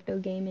mentioned crypto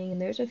gaming and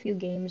there's a few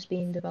games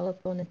being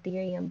developed on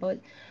Ethereum, but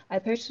I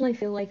personally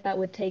feel like that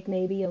would take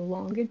maybe a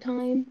longer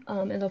time,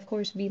 and of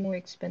course be more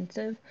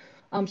expensive.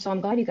 So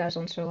I'm glad you guys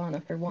on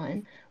Solana for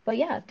one. But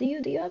yeah, do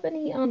you have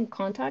any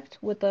contact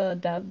with the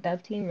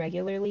dev team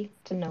regularly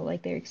to know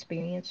like their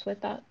experience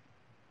with that?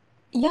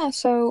 Yeah,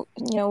 so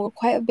we're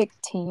quite a big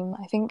team.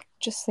 I think,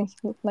 just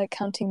thinking, like,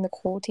 counting the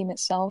core team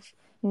itself,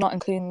 not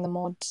including the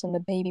mods and the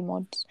baby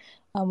mods,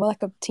 we're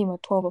like a team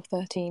of 12 or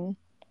 13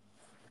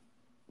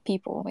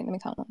 people. Wait, let me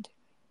count on.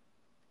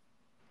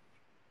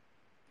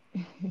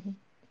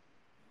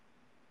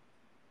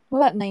 We're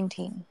about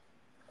 19.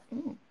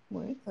 Oh,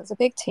 word. So it's a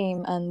big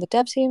team, and the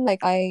dev team,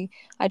 like, I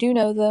do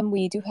know them.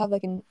 We do have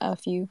like a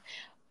few,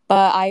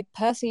 but I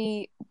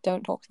personally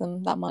don't talk to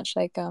them that much.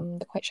 Like, they're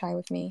quite shy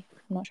with me.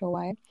 I'm not sure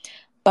why.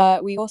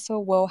 But we also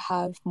will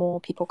have more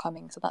people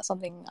coming, so that's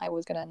something I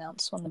was going to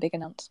announce on the big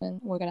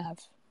announcement. We're going to have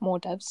more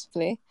devs,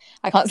 hopefully.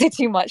 I can't say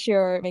too much,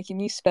 you're making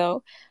me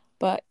spill.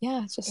 But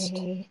yeah, just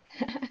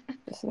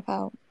look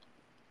out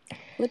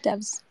for the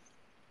devs.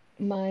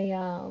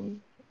 My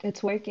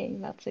it's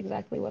working. That's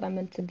exactly what I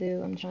meant to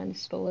do. I'm trying to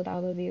spill it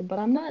out of you, but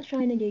I'm not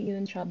trying to get you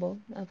in trouble,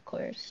 of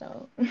course.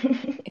 So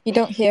If you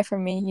don't hear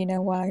from me, you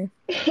know why.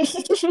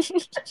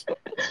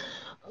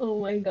 Oh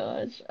my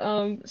gosh.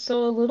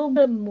 So a little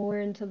bit more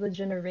into the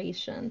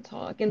generation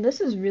talk, and this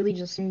is really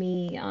just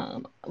me.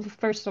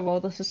 First of all,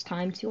 this is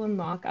time to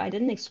unlock. I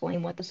didn't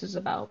explain what this is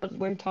about, but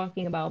we're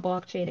talking about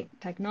blockchain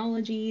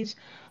technologies,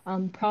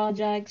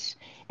 projects,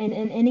 and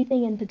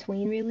anything in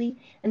between, really.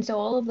 And so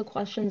all of the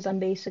questions I'm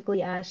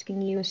basically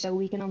asking you, so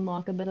we can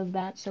unlock a bit of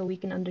that, so we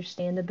can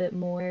understand a bit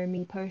more,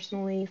 me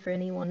personally, for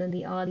anyone in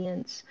the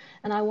audience.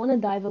 And I want to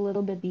dive a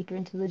little bit deeper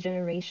into the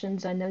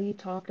generations. I know you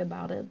talked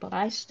about it, but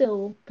I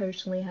still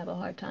personally have a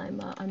hard time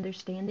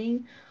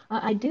understanding.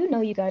 I do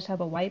know you guys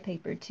have a white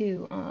paper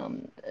too.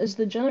 Is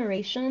the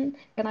generation,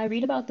 can I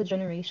read about the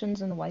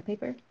generations in the white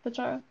paper,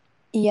 Pachara?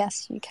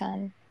 Yes, you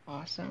can.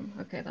 Awesome.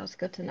 Okay, that's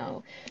good to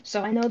know.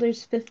 So I know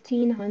there's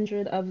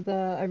 1,500 of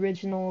the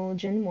original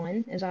Gen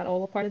 1. Is that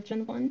all a part of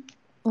Gen 1?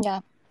 Yeah,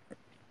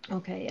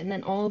 Okay, and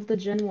then all of the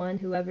Gen 1,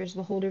 whoever's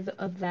the holder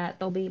of that,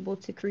 they'll be able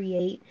to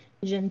create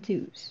Gen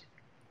 2s.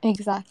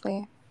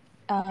 exactly.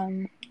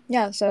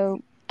 Yeah,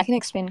 so I can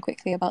explain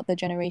quickly about the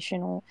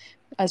generational,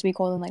 as we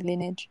call them, like,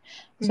 lineage.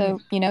 Mhm. So,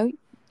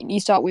 you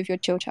start with your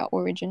Chillchat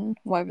origin,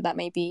 whatever that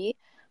may be,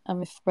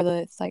 whether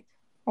it's like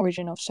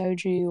origin of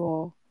soju,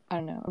 or I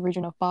don't know,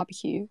 origin of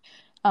barbecue.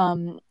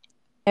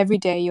 Every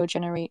day you'll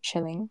generate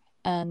chilling,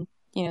 and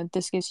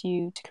this gives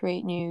you to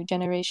create new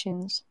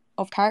generations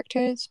of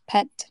characters,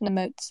 pet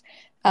emotes,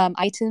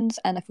 items,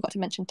 and I forgot to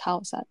mention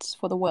tile sets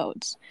for the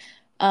worlds.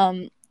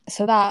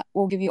 So that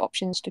will give you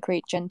options to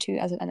create Gen 2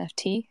 as an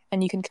NFT,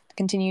 and you can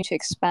continue to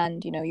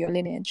expand, your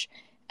lineage.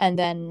 And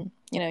then,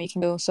 you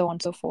can go so on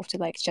and so forth to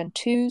like Gen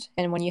 2s.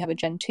 And when you have a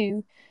Gen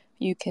 2,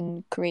 you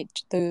can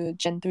create the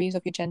Gen 3s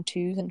of your Gen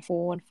 2s and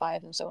 4 and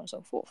 5 and so on and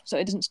so forth. So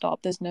it doesn't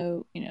stop. There's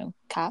no,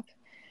 cap.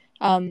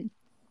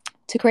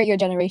 To create your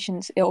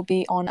generations, it'll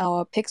be on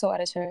our pixel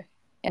editor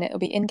and it'll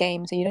be in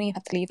game, so you don't even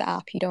have to leave the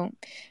app. You don't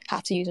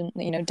have to use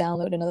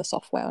download another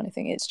software or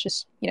anything. It's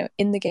just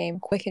in the game,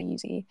 quick and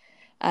easy.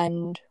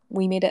 And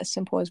we made it as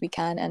simple as we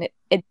can, and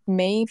it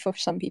may for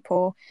some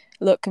people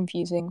look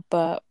confusing,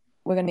 but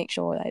we're gonna make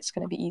sure that it's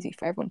gonna be easy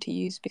for everyone to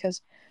use.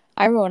 Because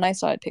I remember when I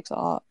started pixel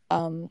art,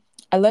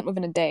 I learned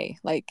within a day,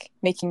 like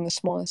making the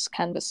smallest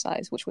canvas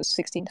size, which was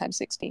 16 times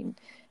 16.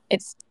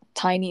 It's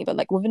tiny, but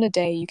like within a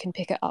day you can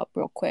pick it up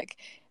real quick.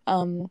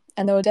 And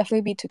there will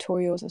definitely be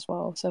tutorials as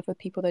well. So for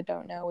people that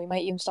don't know, we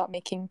might even start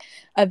making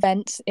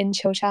events in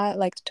Chillchat,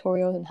 like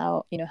tutorials and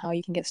how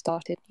you can get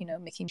started,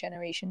 making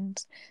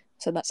generations.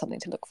 So that's something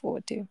to look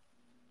forward to.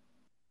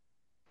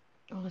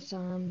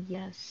 Awesome,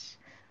 yes.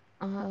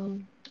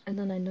 And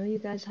then I know you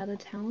guys had a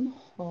town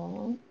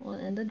hall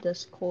in the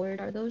Discord.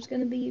 Are those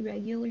gonna be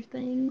regular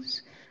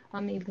things?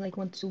 Maybe like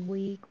once a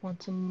week,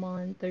 once a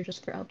month, or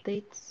just for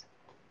updates?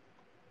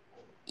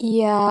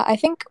 Yeah, I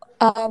think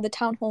the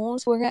town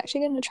halls, we're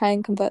actually going to try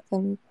and convert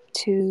them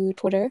to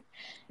Twitter.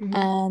 Mm-hmm.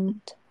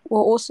 And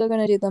we're also going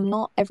to do them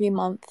not every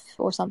month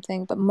or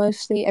something, but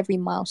mostly every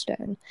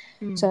milestone.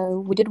 So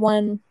we did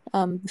one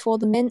before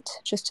the mint,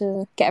 just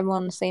to get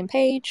everyone on the same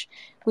page.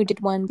 We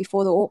did one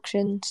before the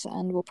auctions,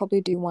 and we'll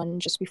probably do one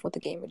just before the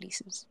game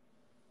releases.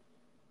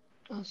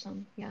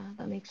 Awesome. Yeah,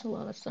 that makes a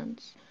lot of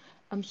sense.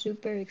 I'm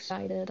super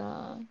excited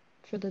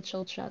for the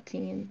Chill Chat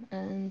team.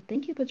 And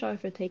thank you, Pachar,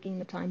 for taking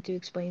the time to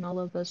explain all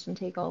of this and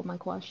take all of my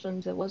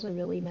questions. It wasn't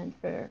really meant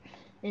for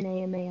an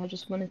AMA. I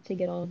just wanted to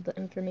get all of the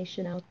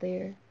information out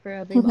there for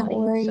No everybody.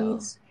 So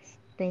worries.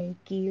 thank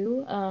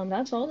you.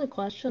 That's all the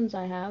questions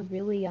I have.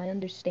 Really, I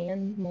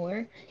understand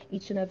more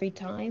each and every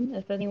time.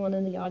 If anyone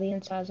in the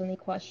audience has any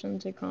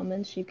questions or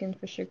comments, you can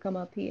for sure come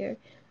up here.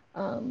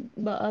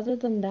 But other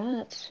than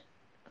that,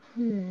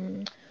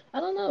 I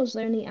don't know. Is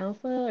there any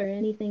alpha or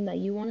anything that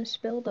you want to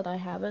spill that I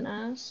haven't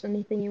asked?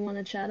 Anything you want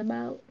to chat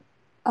about?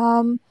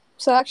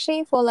 So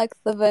actually for like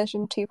the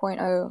version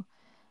 2.0,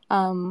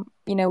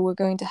 we're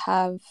going to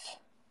have,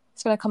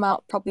 it's going to come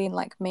out probably in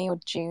like May or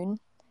June.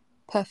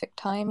 Perfect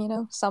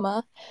time,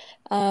 summer.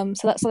 So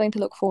that's something to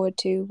look forward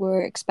to.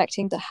 We're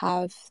expecting to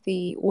have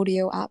the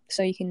audio app,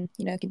 so you can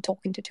talk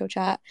into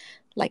Chillchat,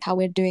 like how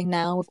we're doing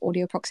now with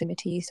audio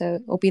proximity. So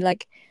it'll be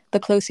like the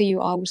closer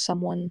you are with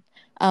someone,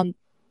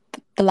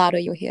 the louder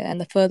you'll hear, and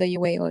the further you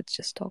away, you'll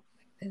just talk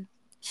like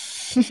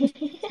this.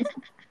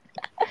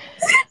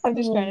 I'm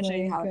just trying to show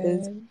you how it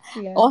is.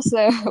 Yeah.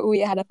 Also, we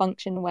had a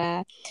function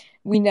where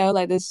we know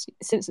like this,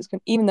 since it's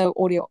even though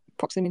audio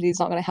proximity is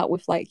not going to help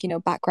with like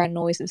background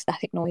noises,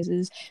 static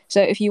noises.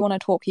 So if you want to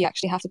talk, you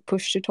actually have to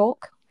push to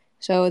talk.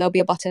 So there'll be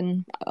a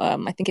button.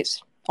 I think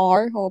it's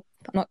R, or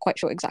I'm not quite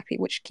sure exactly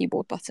which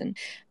keyboard button,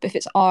 but if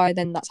it's R,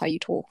 then that's how you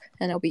talk,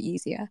 and it'll be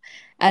easier.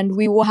 And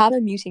we will have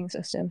a muting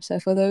system. So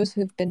for those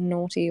who've been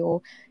naughty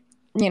or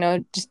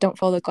just don't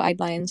follow the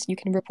guidelines, you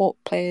can report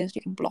players,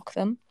 you can block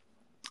them.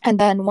 And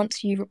then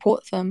once you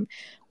report them,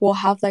 we'll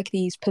have like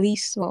these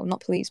police, well, not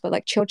police, but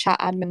like Chillchat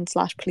admin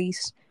 /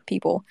 police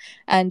people.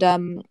 And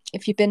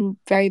if you've been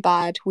very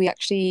bad,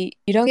 you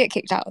don't get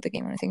kicked out of the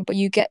game or anything, but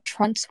you get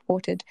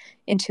transported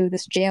into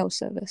this jail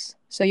service.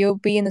 So you'll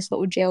be in this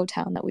little jail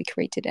town that we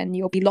created, and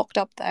you'll be locked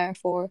up there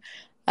for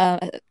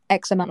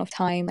X amount of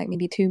time, like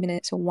maybe 2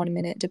 minutes or 1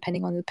 minute,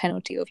 depending on the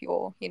penalty of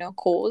your,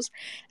 cause.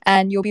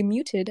 And you'll be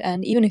muted,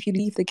 and even if you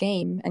leave the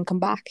game and come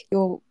back,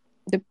 you'll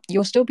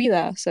still be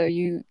there. So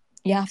you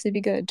have to be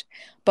good.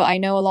 But I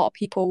know a lot of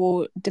people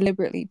will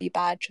deliberately be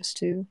bad just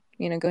to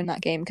go in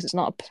that game because it's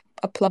not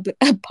a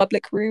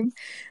public room.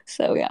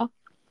 So yeah.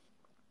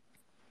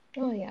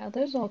 Oh yeah,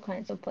 there's all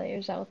kinds of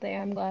players out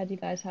there. I'm glad you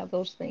guys have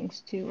those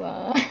things to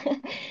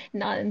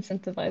not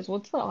incentivize.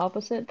 What's the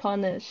opposite?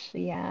 Punish.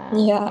 Yeah,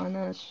 Yeah.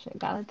 punish.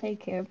 Gotta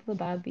take care of the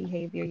bad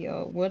behavior,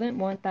 yo. Wouldn't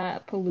want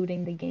that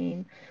polluting the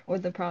game or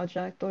the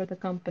project or the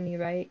company,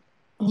 right?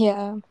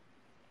 Yeah.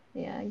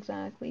 Yeah,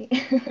 exactly.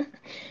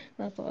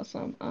 That's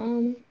awesome.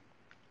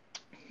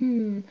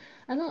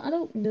 I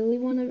don't really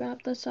want to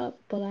wrap this up,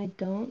 but I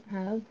don't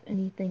have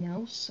anything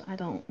else. I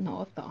don't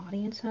know if the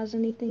audience has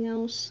anything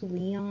else.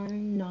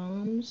 Leon,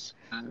 Noms.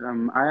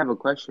 I have a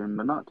question,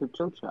 but not to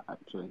chill chat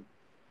actually.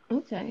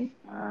 Okay.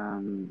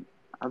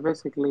 I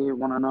basically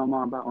want to know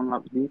more about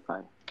Unlocked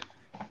DeFi.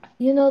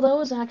 That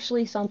was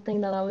actually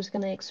something that I was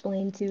going to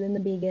explain to in the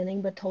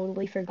beginning, but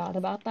totally forgot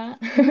about that.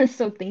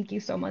 So thank you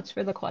so much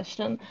for the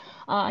question.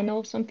 I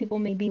know some people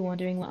may be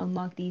wondering what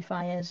Unlock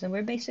DeFi is, and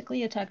we're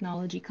basically a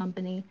technology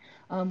company.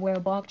 We're a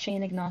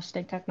blockchain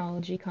agnostic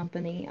technology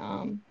company.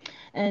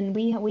 And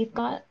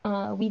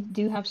we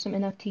do have some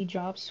NFT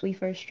drops. We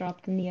first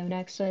dropped the Neo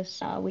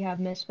Nexus. We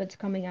have Misfits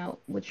coming out,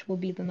 which will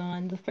be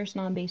the first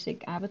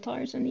non-basic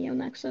avatars in Neo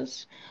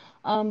Nexus.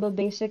 But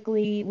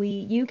basically,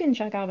 you can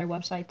check out our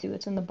website too.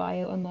 It's in the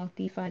bio,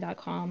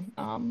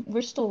 unlockdefi.com.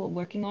 We're still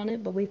working on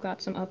it, but we've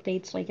got some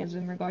updates, like as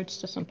in regards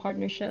to some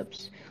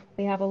partnerships.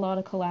 We have a lot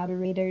of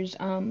collaborators.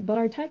 But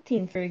our tech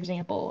team, for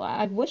example,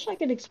 I wish I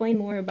could explain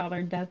more about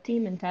our dev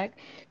team and tech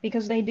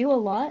because they do a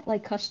lot,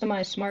 like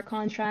customized smart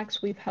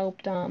contracts. We've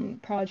helped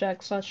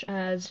projects such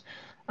as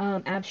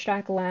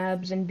Abstract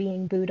Labs and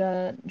Being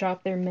Buddha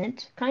drop their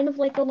mint, kind of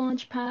like a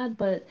launch pad,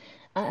 but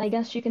I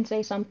guess you can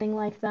say something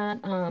like that.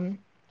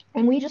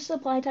 And we just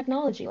apply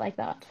technology like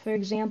that. For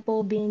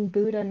example, Being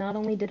Buddha, not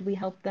only did we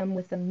help them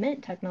with the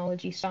mint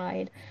technology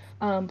side,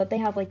 but they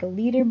have like a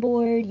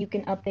leaderboard. You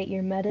can update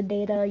your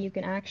metadata. You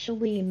can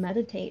actually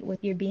meditate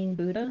with your Being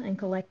Buddha and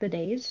collect the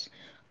days.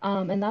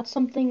 And that's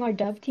something our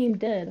dev team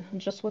did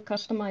just with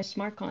customized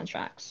smart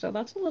contracts. So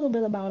that's a little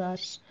bit about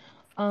us.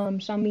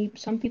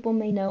 Some people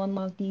may know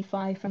Unlock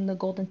DeFi from the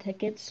golden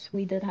tickets.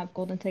 We did have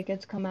golden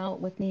tickets come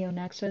out with Neo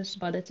Nexus,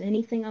 but it's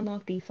anything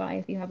Unlock DeFi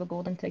if you have a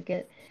golden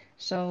ticket.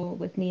 So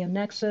with Neo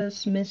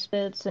Nexus,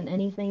 Misfits, and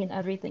anything and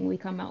everything we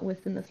come out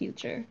with in the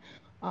future.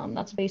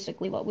 That's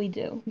basically what we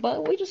do.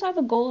 But we just have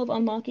a goal of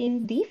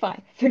unlocking DeFi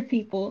for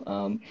people.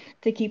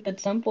 To keep it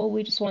simple,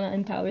 we just want to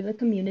empower the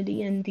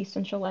community and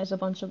decentralize a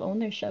bunch of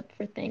ownership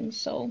for things.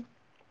 So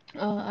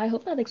I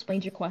hope that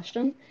explains your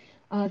question.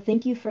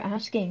 Thank you for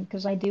asking,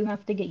 because I do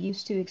have to get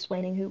used to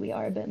explaining who we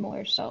are a bit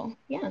more. So,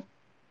 yeah.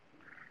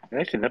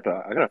 Actually,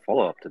 Nipa, I got a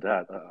follow up to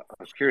that. I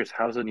was curious,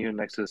 how's the new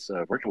Nexus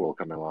virtual world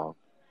coming along?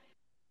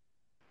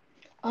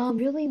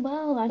 Really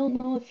well. I don't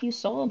know if you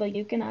saw, but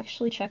you can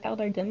actually check out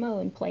our demo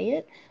and play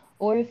it.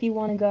 Or if you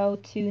want to go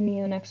to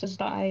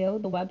neonexus.io,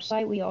 the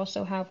website, we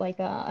also have like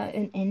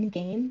an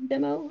in-game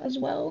demo as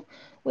well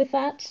with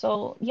that.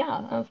 So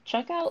yeah,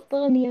 check out the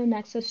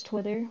NeoNexus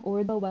Twitter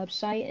or the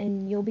website,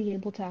 and you'll be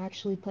able to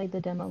actually play the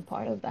demo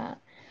part of that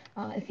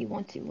if you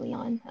want to,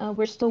 Leon.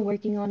 We're still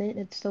working on it.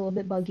 It's still a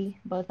bit buggy,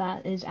 but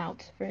that is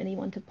out for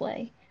anyone to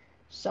play.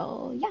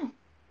 So yeah.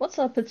 What's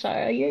up,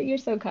 Pachara? You're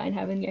so kind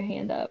having your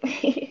hand up.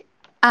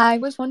 I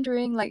was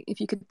wondering, like, if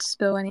you could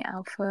spill any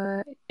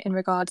alpha in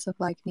regards of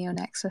like Neo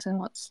Nexus and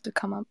what's to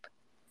come up.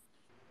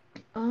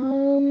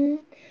 Um,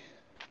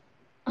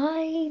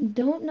 I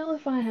don't know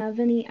if I have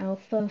any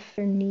alpha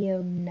for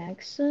Neo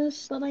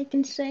Nexus that I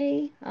can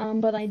say,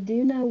 but I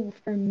do know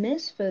for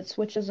Misfits,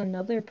 which is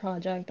another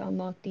project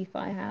Unlock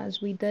DeFi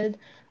has, we did,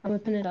 I'm gonna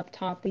pin it up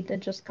top, we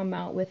did just come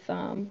out with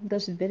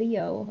this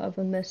video of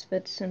the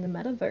Misfits in the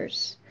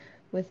metaverse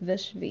with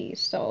Vishvi,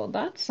 so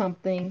that's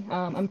something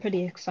I'm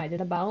pretty excited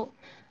about.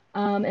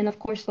 And of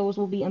course, those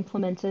will be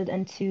implemented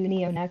into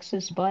Neo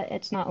Nexus, but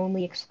it's not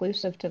only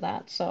exclusive to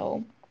that,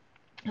 so.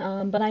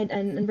 But and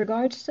in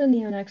regards to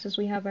NeoNexus,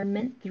 we have our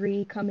Mint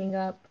 3 coming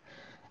up,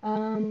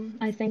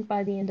 I think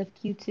by the end of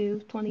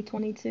Q2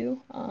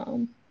 2022.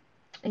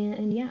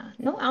 And yeah,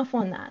 no alpha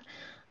on that.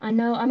 I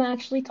know I'm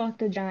actually talk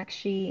to Jack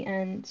Shi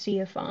and see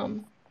if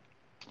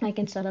I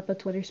can set up a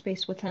Twitter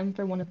space with him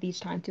for one of these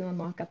time to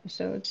unlock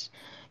episodes,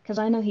 because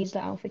I know he's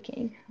the alpha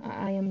king.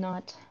 I am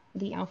not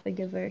the alpha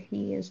giver.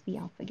 He is the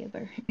alpha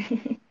giver.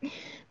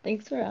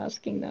 Thanks for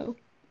asking though.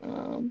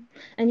 Um,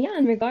 and yeah,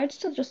 in regards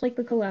to just like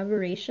the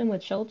collaboration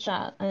with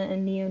Chillchat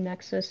and Neo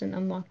Nexus and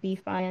Unlock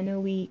DeFi, I know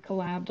we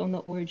collabed on the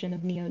origin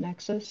of Neo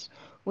Nexus,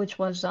 which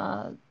was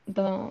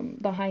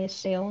the highest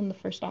sale in the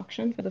first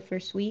auction for the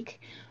first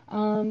week.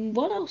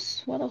 What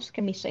else? What else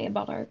can we say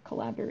about our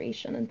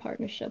collaboration and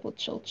partnership with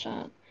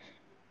Chillchat?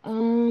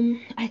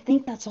 I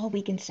think that's all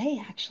we can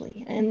say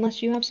actually,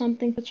 unless you have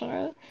something,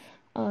 Pachara.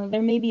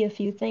 There may be a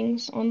few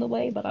things on the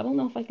way, but I don't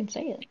know if I can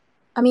say it.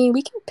 I mean,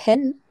 we can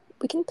pin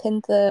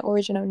the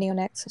origin of Neo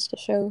Nexus to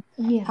show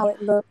Yeah, how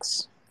it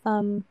looks.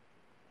 for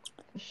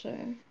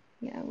sure.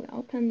 Yeah,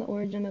 I'll pin the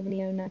origin of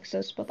Neo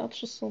Nexus, but that's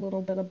just a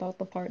little bit about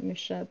the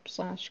partnership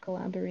slash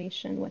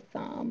collaboration with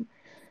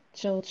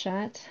Chill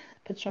Chat.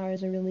 Pachara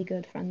is a really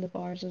good friend of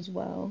ours as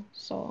well,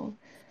 so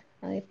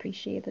I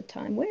appreciate the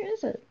time. Where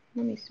is it?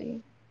 Let me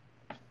see.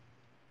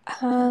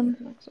 Neo Um,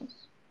 Nexus.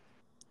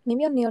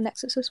 maybe on Neo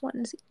Nexus this one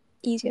is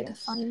easier to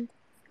Yes. find.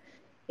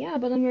 Yeah,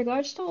 but in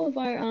regards to all of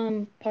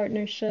our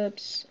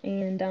partnerships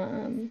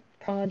and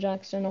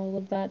projects and all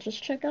of that,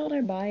 just check out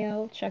our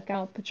bio. Check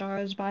out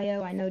Pachara's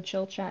bio. I know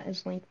Chill Chat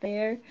is linked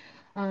there.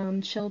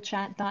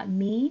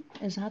 Chillchat.me,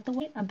 is that the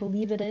website? I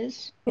believe it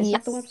is. Is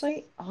that the Yes.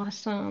 website?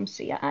 Awesome.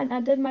 See,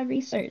 I did my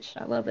research.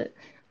 I love it.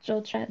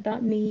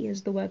 Chillchat.me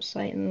is the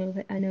website,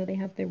 and I know they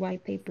have their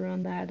white paper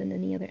on that and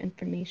any other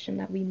information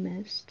that we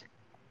missed.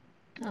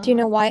 Do you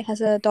know Um, why it has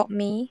a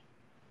 .me?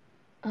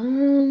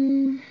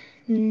 um,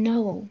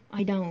 no,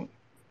 I don't.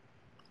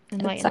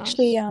 It's Enlighten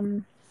actually us.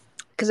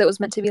 because it was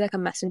meant to be like a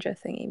messenger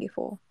thingy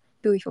before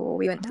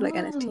we went to like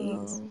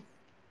NFTs. Oh.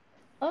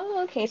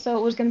 Oh, okay. So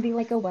it was gonna be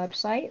like a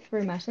website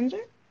for Messenger?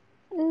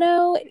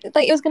 No,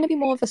 like it was going to be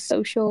more of a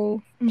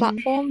social Mm-hmm.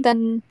 platform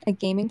than a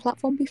gaming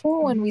platform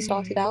before when we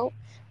started Mm. out.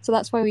 So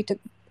that's why we took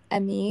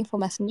ME for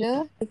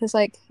Messenger because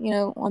like,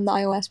 on the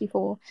iOS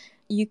before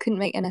you couldn't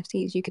make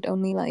NFTs, you could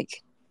only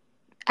like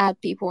add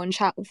people and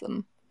chat with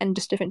them and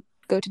just different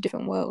go to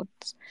different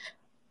worlds.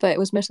 but it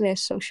was mostly a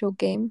social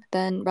game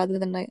rather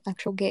than an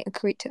actual game, a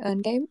create to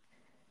earn game.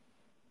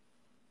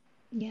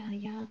 Yeah,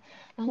 yeah.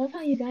 I love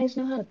how you guys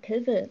know how to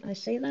pivot. I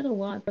say that a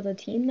lot, but a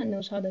team that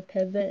knows how to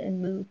pivot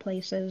and move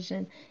places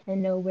and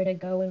know where to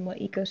go and what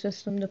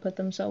ecosystem to put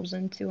themselves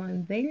into,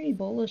 I'm very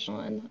bullish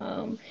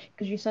on.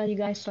 Because you said you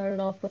guys started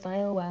off with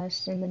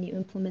iOS and then you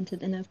implemented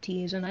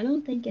NFTs, and I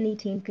don't think any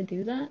team could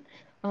do that.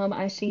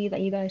 I see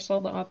that you guys saw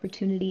the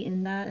opportunity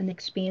in that and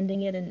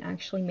expanding it and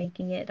actually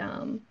making it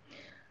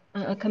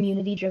a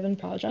community-driven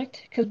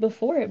project. Because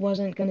before it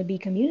wasn't going to be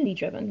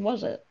community-driven,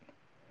 was it?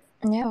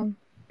 Yeah.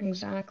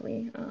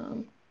 Exactly.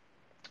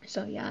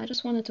 So yeah, I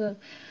just wanted to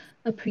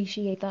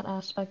appreciate that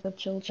aspect of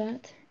chill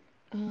chat.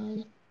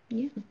 Um,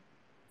 yeah.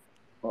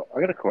 Well,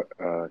 I got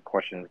a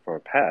question for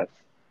Pat.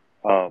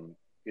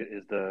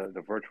 Is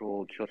the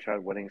virtual chill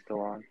chat wedding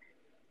still on?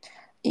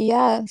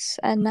 Yes,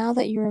 and now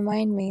that you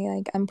remind me,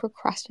 like I'm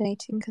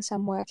procrastinating because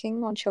I'm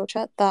working on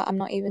Chillchat that I'm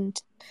not even.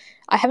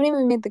 I haven't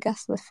even made the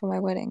guest list for my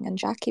wedding, and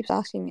Jack keeps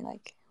asking me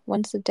like,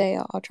 "When's the day?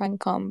 I'll try and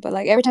come." But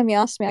like every time he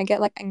asks me, I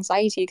get like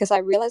anxiety because I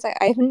realize I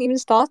haven't even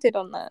started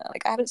on that.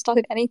 Like I haven't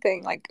started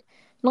anything, like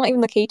not even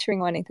the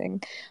catering or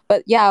anything.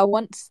 But yeah,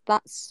 once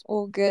that's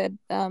all good,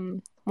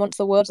 once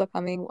the words are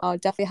coming, I'll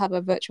definitely have a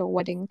virtual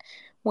wedding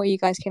where you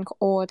guys can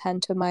all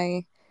attend to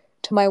my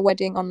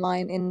wedding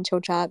online in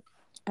Chillchat.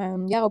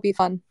 Yeah, it'll be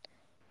fun.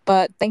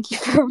 But thank you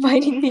for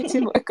reminding me to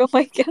work on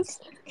my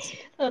guest.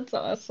 That's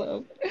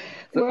awesome.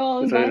 So, We're all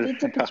so invited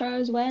to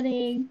Pachar's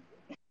wedding.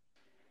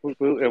 what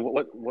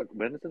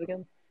when is it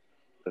again?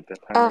 The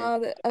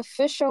time range? The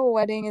official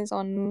wedding is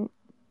on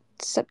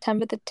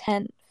September the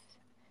 10th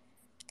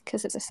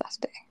because it's a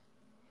Saturday.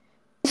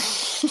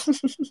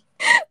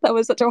 That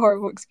was such a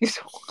horrible excuse,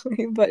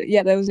 but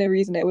yeah, there was no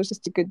reason. It was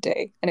just a good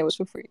day, and it was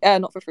for free.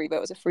 Not for free, but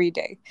it was a free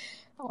day,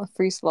 a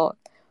free slot.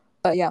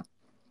 But yeah,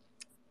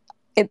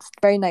 it's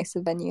very nice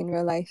the venue in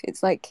real life.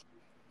 It's like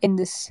in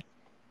this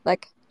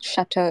like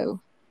chateau.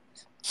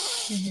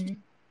 Mm-hmm.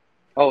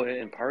 Oh,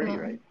 in Party,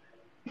 right?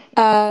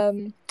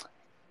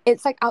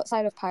 It's like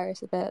outside of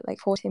Paris a bit, like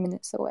 40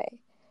 minutes away.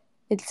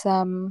 It's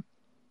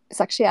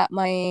actually at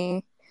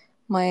my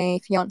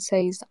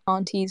fiance's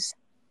auntie's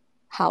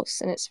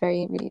house, and it's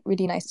very really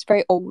really nice. It's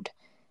very old.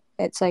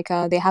 It's like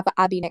they have an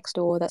abbey next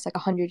door that's like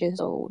 100 years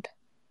old.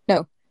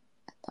 No,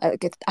 I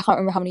can't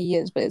remember how many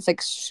years, but it's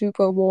like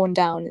super worn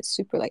down. It's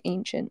super like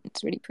ancient.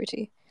 It's really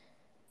pretty.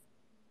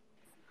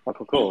 Oh,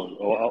 cool.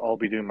 Well, I'll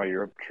be doing my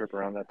Europe trip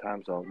around that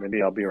time, so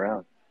maybe I'll be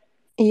around.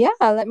 Yeah,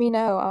 let me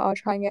know. I'll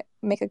try and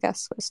make a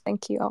guest list.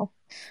 Thank you all.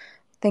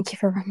 Thank you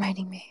for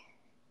reminding me.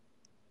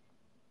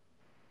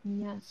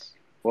 Yes.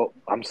 Well,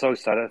 I'm so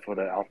excited for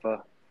the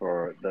alpha,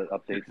 for the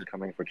updates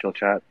coming for Chill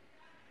Chat.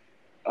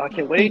 I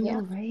can't I wait. know,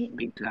 Yeah. right?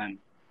 Big time.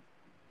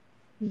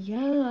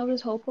 Yeah, I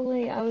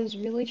was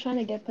really trying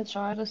to get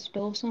Pachar to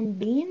spill some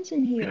beans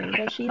in here,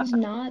 but she's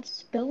not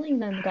spilling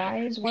them,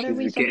 guys. What are She's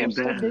we getting supposed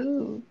to better.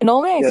 do?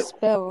 Normally I Yeah.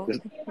 spill. This-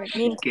 Like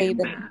She's getting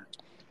better.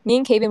 Me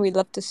and Caven, we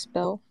love to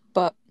spill,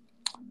 but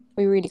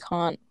we really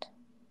can't.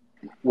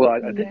 Well,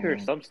 I did hear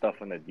Yeah. some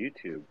stuff on that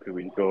YouTube. Could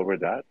we go over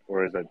that,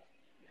 or is it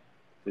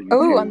the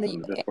Oh, YouTube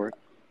in the Discord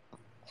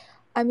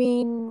I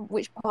mean,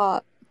 which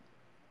part?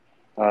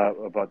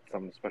 about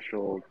some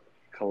special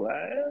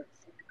collabs?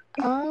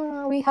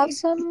 We have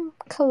some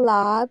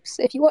collabs.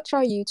 If you watch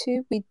our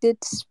YouTube, we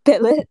did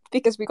spill it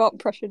because we got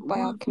pressured by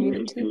our What?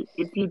 community.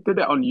 If you did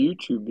it on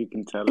YouTube, you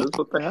can tell us.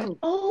 What the hell?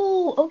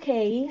 Oh,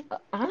 okay.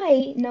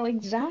 I know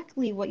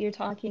exactly what you're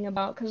talking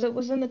about because it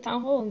was in the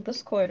town hall in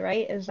Discord,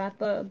 right? Is that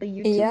the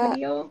YouTube Yeah,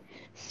 video?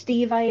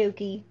 Steve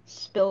Aoki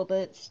spilled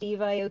it. Steve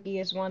Aoki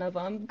is one of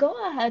them. Go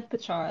ahead,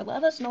 Pachar.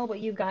 Let us know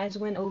what you guys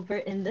went over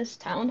in this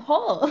town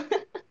hall.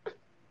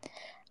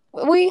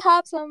 we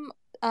have some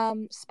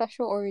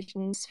special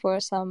origins for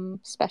some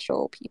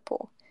special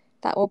people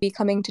that will be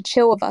coming to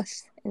chill with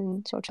us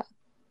in Chillchat.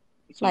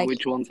 So Like,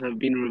 which ones have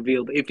been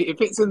revealed? If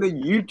it's in the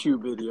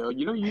YouTube video,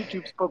 you know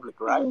YouTube's public,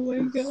 right? Oh my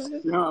God.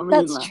 You know what I mean?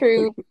 that's Like,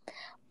 true.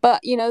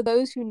 But you know,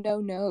 those who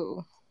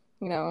know.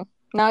 You know,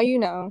 now you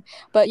know.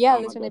 But yeah,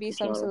 oh there's my gonna God, be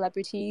some Pachara.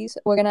 celebrities.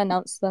 We're gonna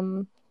announce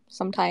them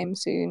sometime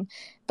soon.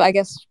 But I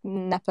guess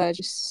Nepa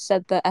just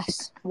said the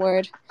S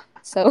word.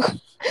 So I'm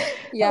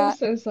yeah,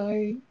 so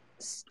sorry.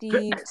 The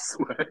Steve S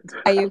word.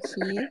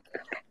 Aoki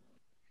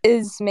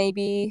is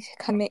maybe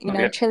coming,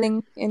 Okay.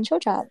 chilling in chill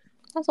chat.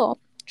 That's all.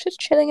 Just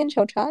chilling in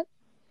chill chat.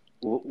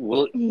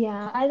 Will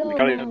Yeah, I don't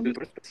Ricardo know. do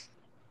this?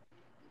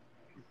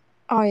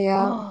 Oh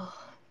yeah. Oh,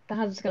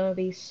 that's gonna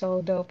be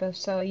so dope if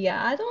so.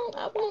 Yeah,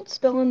 I won't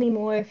spill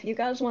anymore. If you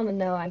guys want to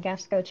know, I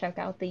guess go check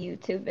out the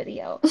YouTube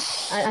video.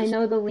 I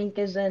know the link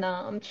is in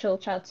Chill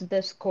Chat's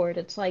Discord.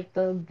 It's like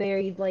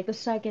the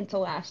second to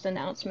last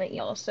announcement,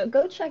 y'all. So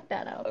go check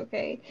that out,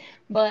 okay?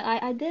 But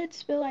I did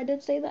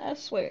say the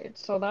S word,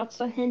 so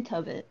that's a hint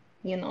of it.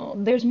 You know,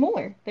 there's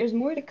more. There's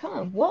more to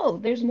come. Whoa,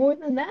 there's more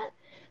than that?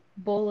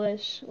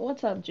 Bullish.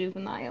 What's up,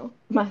 Juvenile?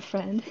 My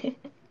friend.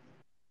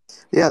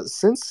 Yeah,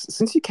 since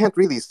you can't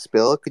really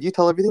spill, could you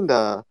tell everything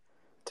to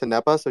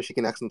Nepa so she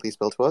can accidentally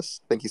spill to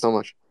us? Thank you so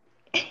much.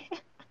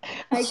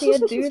 I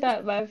can't do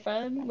that, my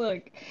friend.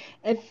 Look,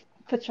 if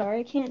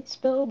Pachara can't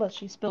spill, but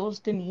she spills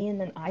to me and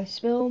then I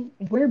spill,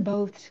 we're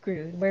both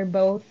screwed. We're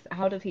both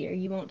out of here.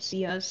 You won't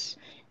see us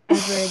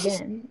ever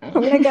again. I'm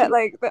gonna get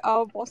like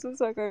our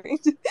bosses are going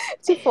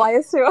to fly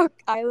us to an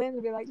island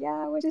and be like,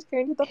 yeah, we're just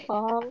going to the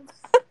farm.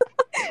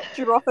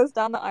 Drop us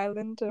down the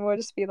island and we'll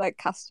just be like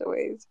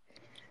castaways.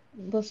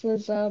 This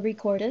was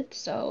recorded,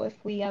 so if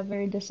we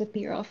ever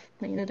disappear off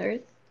planet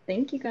Earth,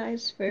 thank you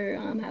guys for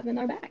having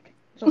our back.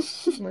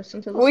 Just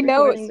listen to this We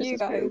know recording. it's This you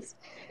is proof.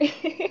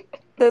 guys.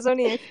 There's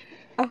only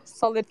a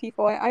solid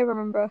people. I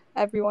remember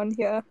everyone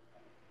here.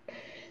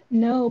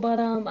 No, but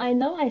I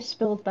know I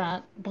spilled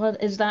that,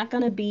 but is that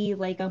gonna be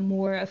like a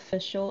more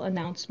official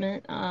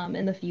announcement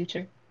in the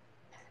future?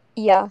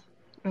 Yeah,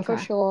 for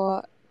Okay.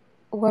 sure.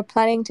 We're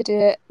planning to do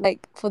it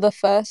like for the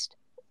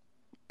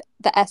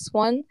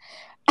S1.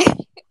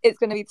 It's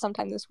gonna be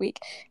sometime this week,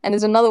 and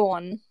there's another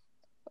one,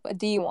 a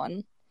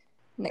D1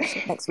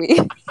 next week.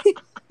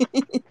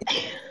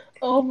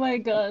 Oh my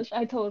gosh,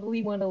 I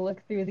totally want to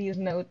look through these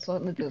notes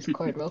on the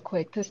Discord real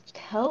quick to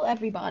tell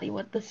everybody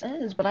what this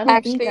is, but I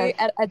don't think Actually,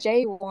 I've. a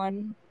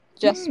J1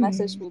 just Hmm.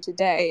 messaged me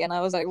today, and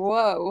I was like,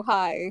 "Whoa,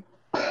 hi!"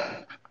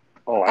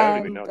 Oh, I don't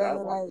even And know that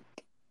one. like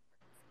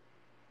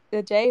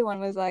the J1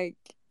 was like,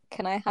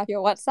 "Can I have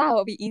your WhatsApp?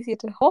 It'll be easier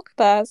to talk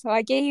there." So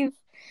I gave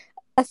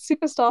a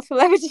superstar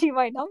celebrity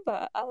my number,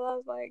 and I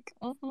was like,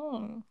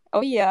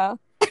 "Oh yeah."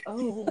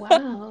 Oh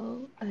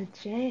wow, a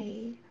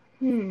J.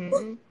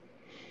 Hmm.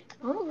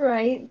 All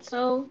right,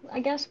 so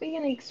I guess we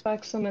can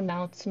expect some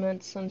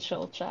announcements on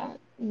Chill Chat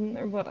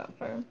or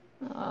whatever.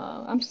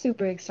 I'm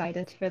super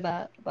excited for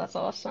that. That's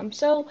awesome.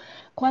 So,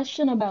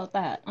 question about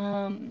that,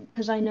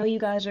 because I know you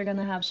guys are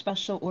gonna have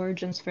special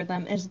origins for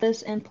them. Is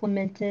this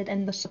implemented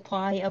in the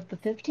supply of the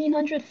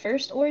 1500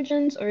 first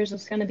origins, or is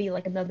this gonna be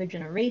like another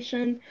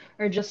generation,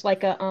 or just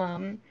like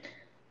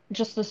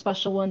just a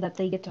special one that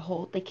they get to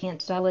hold? They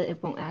can't sell it.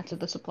 It won't add to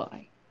the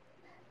supply.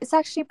 It's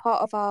actually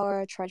part of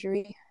our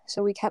treasury,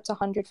 so we kept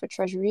 100 for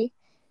treasury.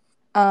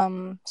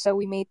 So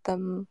we made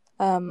them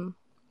some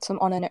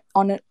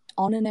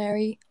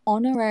honorary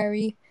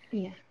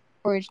Yeah.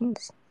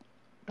 origins.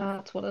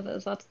 That's what it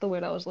is. That's the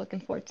word I was looking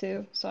for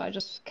too. So I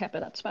just kept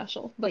it at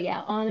special. But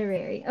yeah,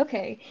 honorary.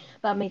 Okay,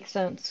 that makes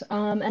sense.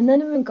 And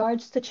then in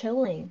regards to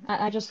chilling,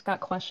 I just got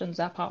questions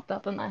that popped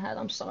up in my head.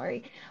 I'm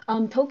sorry.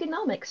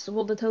 Tokenomics.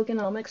 Will the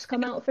tokenomics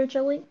come out for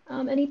chilling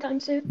anytime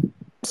soon?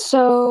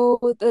 So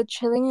the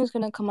chilling is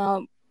gonna come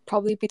out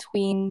probably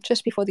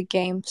just before the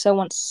game. So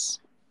once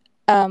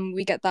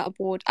we get that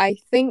aboard, I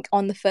think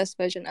on the first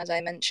version, as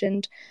I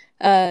mentioned,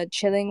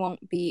 chilling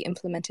won't be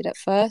implemented at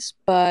first,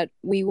 but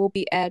we will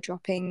be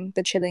airdropping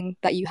the chilling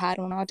that you had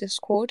on our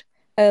Discord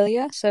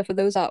earlier. So for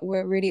those that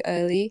were really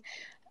early,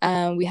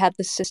 we had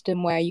the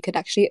system where you could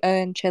actually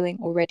earn chilling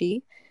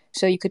already.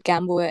 So you could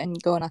gamble it and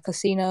go on a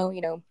casino,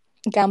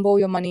 gamble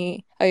your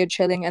money or your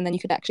chilling, and then you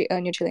could actually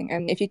earn your chilling.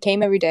 And if you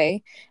came every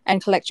day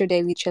and collect your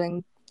daily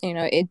chilling,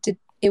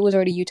 it was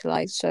already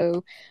utilized.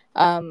 So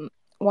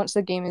once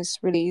the game is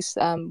released,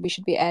 we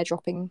should be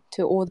airdropping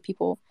to all the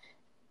people.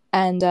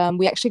 And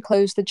we actually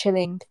closed the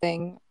chilling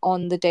thing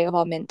on the day of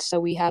our mint, so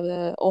we have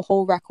a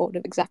whole record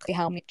of exactly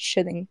how many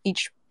chilling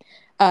each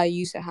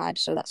user had.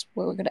 So that's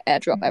where we're going to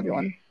airdrop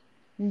everyone.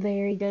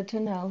 Very good to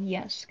know.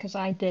 Yes, because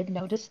I did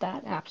notice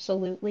that.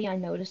 Absolutely. I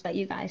noticed that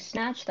you guys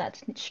snatched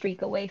that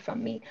streak away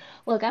from me.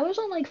 Look, I was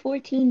on like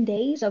 14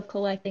 days of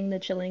collecting the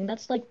chilling.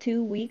 That's like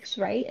 2 weeks,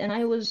 right? And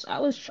I was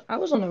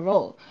on a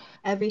roll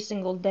every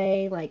single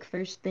day, like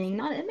first thing.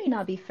 Not it may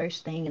not be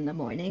first thing in the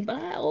morning, but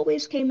I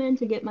always came in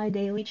to get my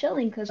daily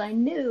chilling because I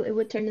knew it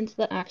would turn into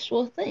the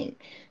actual thing.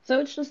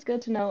 So it's just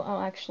good to know I'll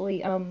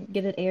actually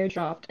get it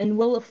airdropped. And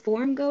will a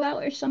form go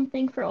out or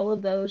something for all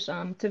of those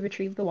to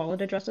retrieve the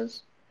wallet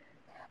addresses?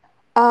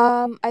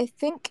 I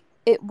think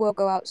it will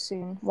go out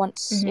soon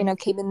once Mm-hmm.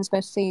 Caitlin's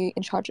mostly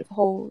in charge of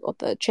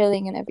the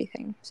chilling and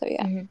everything. So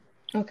yeah.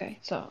 Okay,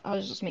 so I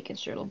was just making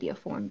sure it'll be a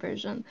form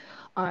version.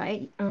 All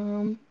right.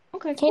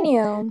 Okay, cool.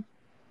 Kaneo.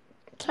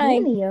 Hi.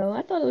 Caneo.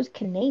 I thought it was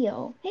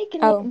Caneo. Hey,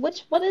 Caneo. Oh.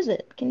 What is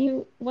it?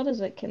 What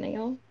is it,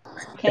 Caneo?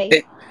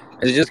 K?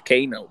 It's just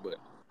Kano, but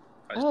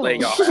I just let Oh.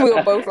 y'all have We it.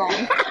 were both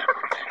wrong.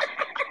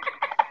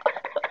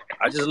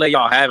 I just let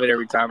y'all have it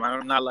every time.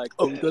 I'm not like,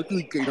 oh, it's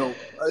actually Kano.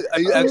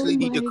 I Oh actually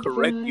need to my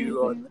correct you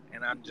God. on,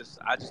 and I just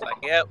like,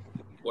 yeah,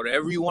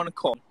 whatever you want to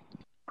call me.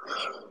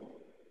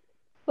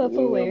 That's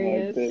Oh my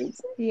hilarious.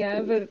 days.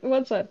 Yeah, but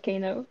what's up,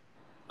 Kano?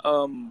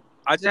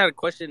 I just had a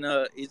question.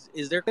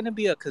 Is there gonna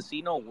be a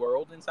casino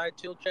world inside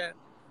Chill Chat?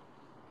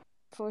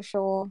 For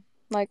sure.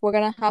 Like we're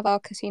gonna have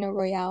our Casino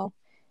Royale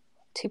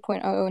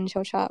 2.0 in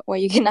Chillchat where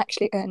you can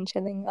actually earn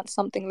chilling. That's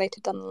something later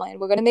down the line.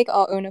 We're gonna make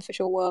our own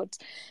official worlds,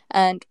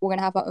 and we're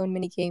gonna have our own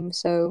mini game.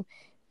 So,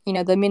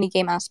 the mini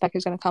game aspect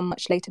is gonna come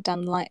much later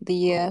down the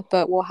year,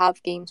 but we'll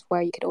have games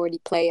where you could already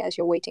play as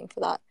you're waiting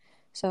for that.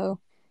 So,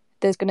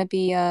 there's gonna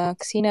be a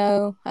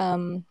casino.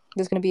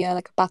 There's gonna be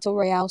like a battle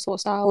royale sort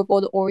of style with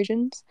all the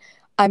origins.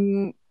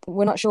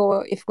 We're not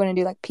sure if we're gonna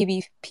do like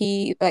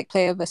PvP, like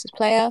player versus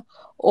player,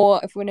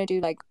 or if we're gonna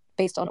do like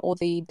based on all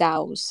the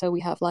DAOs. So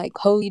we have like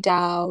Holy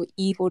DAO,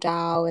 Evil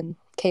DAO, and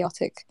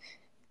Chaotic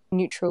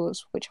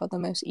Neutrals, which are the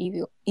most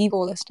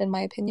evilest in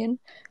my opinion.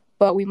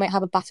 But we might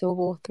have a battle of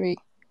all three.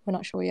 We're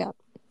not sure yet.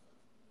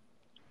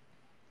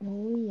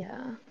 Oh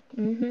yeah.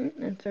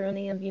 And for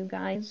any of you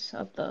guys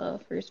of the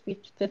first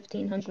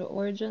 1500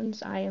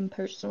 origins, I am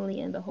personally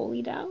in the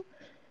Holy DAO.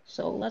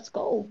 So let's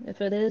go. If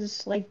it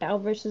is like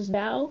DAO versus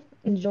DAO,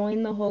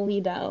 join the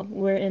Holy DAO.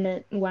 We're in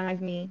it.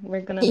 Wag me.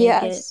 We're gonna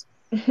make it.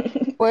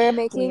 We're We are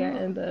making.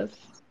 in this.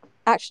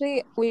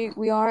 Actually,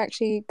 we are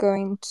actually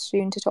going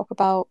soon to talk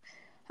about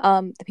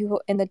the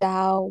people in the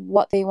DAO,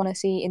 what they want to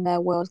see in their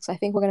worlds. Because I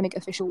think we're going to make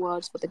official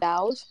worlds for the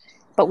DAOs,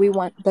 but we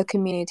want the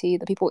community,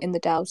 the people in the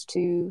DAOs,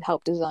 to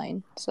help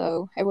design.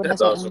 So everyone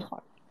That's has their awesome. own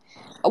part.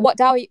 What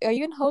DAO are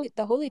you in?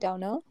 The Holy DAO,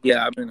 no?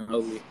 Yeah, I'm in a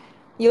Holy.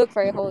 You look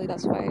very holy.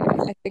 That's why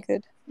I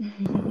figured.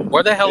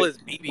 Where the hell is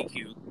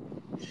BBQ?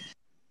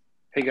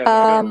 Hey guys,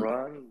 I gotta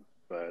run,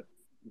 but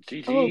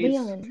GG's. Oh,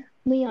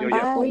 Leon, Yo,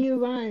 yeah. before you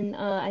run,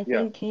 I Yeah.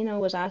 think Kano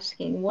was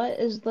asking, what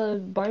is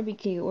the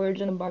barbecue,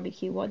 origin of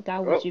barbecue? What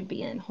DAO would you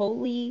be in?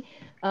 Holy,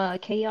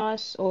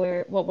 Chaos,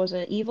 or what was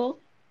it, Evil?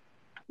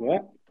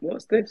 What?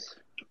 What's this?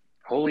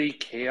 Holy,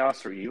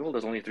 Chaos, or Evil?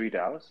 There's only 3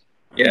 DAOs?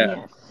 Yeah.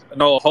 Yes.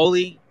 No,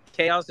 Holy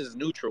Chaos is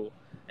neutral,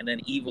 and then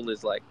Evil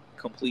is like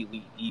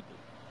completely evil.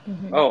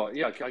 Oh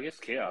yeah, I guess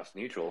Chaos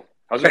neutral.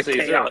 I was gonna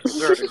say,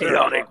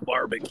 chaotic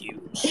barbecue.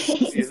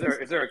 is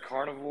there a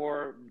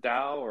carnivore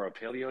DAO or a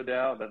paleo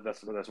DAO?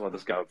 That's what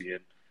this guy would be in.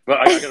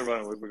 But I gotta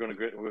run. We're gonna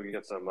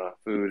get some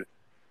food.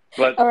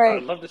 But All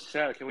right. I love this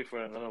chat. I can't wait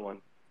for another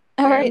one.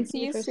 All right. And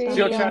See you soon.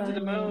 Chillchat to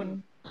the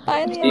moon.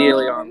 Bye, See you,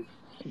 Leon.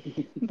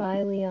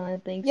 Bye,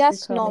 Leon. Thanks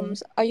Yes, for coming.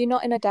 Noms. Are you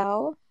not in a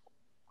DAO?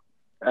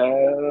 I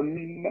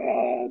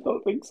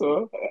don't think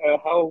so.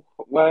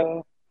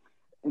 Where?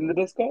 In the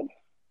Discord?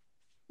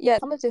 Yeah,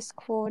 it's on the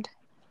Discord.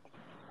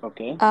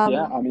 Okay.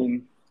 Yeah, I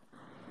mean,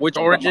 Which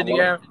I've got origin my do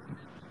you have?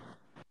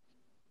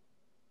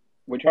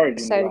 Which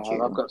origin do I have?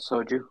 Soju. I've got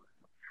Soju.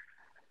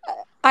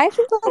 I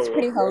think that's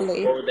pretty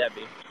holy. What would that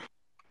be?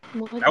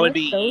 That would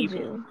be soju?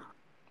 evil.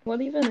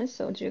 What even is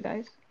soju,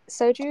 guys?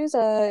 Soju is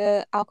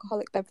a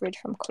alcoholic beverage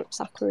from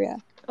South Korea.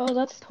 Oh,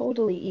 that's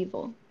totally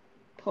evil.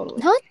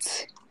 Totally.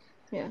 What?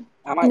 Yeah.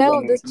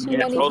 No, there's too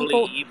many totally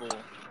people. Evil.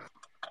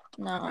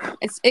 No,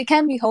 it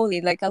can be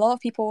holy. Like a lot of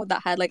people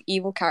that had like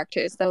evil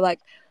characters, they're like,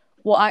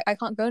 well, I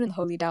can't go in the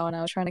holy DAO, and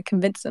I was trying to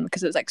convince them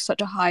because it was like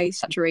such a high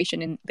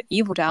saturation in the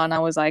evil DAO, and I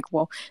was like,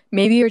 well,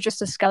 maybe you're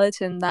just a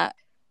skeleton that,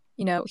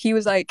 he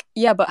was like,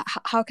 yeah, but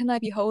how can I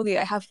be holy?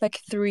 I have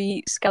like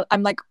 3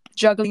 I'm like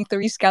juggling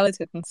 3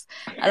 skeletons,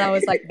 and I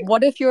was like,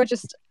 what if you're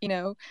just,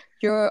 you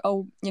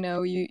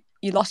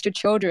lost your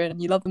children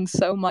and you love them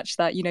so much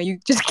that you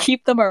just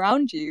keep them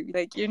around you,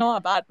 like you're not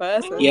a bad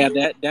person. Yeah,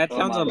 that Oh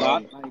sounds my a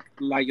lot God. like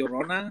La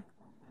Llorona,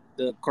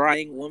 the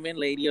crying woman,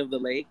 lady of the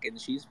lake, and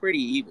she's pretty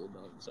evil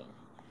though. So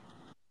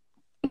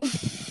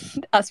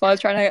that's why I was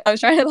trying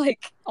to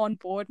like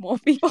onboard more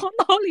people on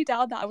the holy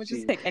DAO, that I would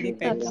just take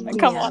anything.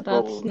 Come on.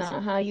 That's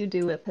not how you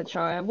do it,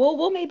 Pachara.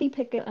 We'll maybe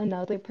pick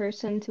another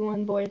person to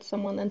onboard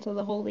someone into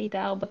the holy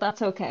DAO, but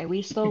that's okay.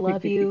 We still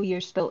love you. You're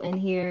still in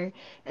here.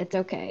 It's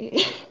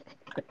okay.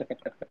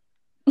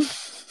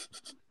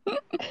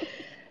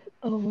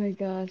 Oh my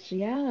gosh,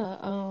 yeah.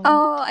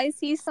 Oh, I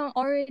see some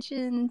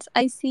origins.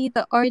 I see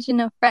the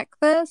origin of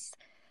breakfast.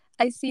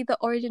 I see the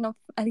origin of,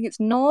 I think it's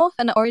North,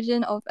 and the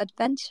origin of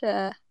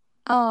adventure.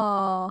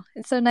 Oh,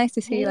 it's so nice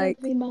to see Hey, like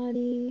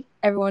everybody.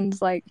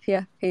 everyone's like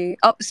PFP.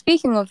 Oh,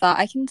 speaking of that,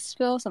 I can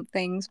spill some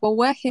things. We're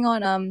working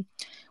on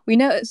we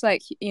know it's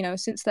like,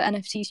 since the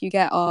NFTs you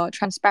get are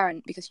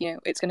transparent because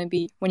it's going to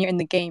be, when you're in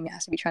the game it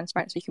has to be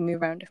transparent so you can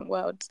move around different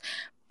worlds.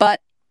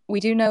 But we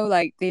do know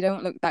like they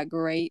don't look that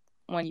great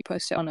when you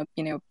post it on a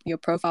your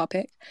profile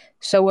pic.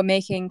 So we're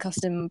making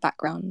custom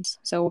backgrounds.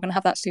 So we're going to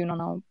have that soon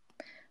on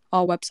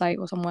our website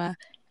or somewhere,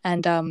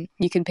 and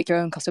you can pick your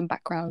own custom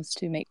backgrounds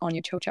to make on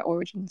your Chillchat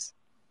origins.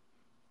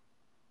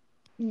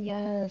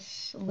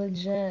 Yes,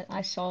 legit.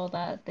 I saw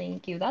that.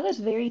 Thank you. That is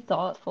very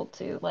thoughtful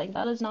too. Like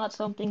that is not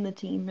something the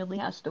team really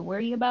has to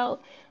worry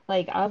about.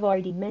 Like I've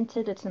already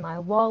minted, it's in my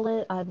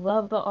wallet. I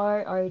love the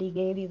art. I already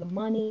gave you the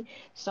money.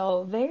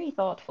 So very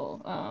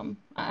thoughtful.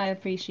 I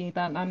appreciate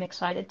that, and I'm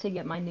excited to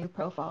get my new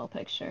profile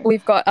picture.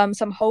 We've got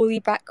some holy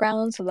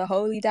backgrounds for the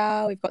holy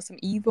DAO. We've got some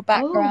evil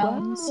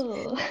backgrounds.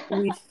 Oh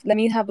wow. Let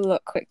me have a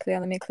look quickly.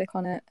 Let me click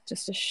on it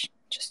just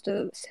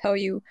to tell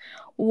you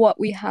what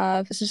we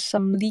have. This is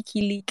some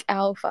leak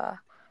alpha.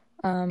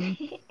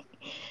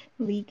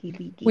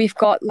 Leaky. We've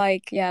got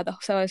like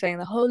so I was saying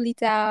the holy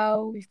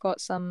DAO. We've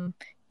got some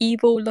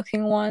evil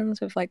looking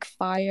ones with like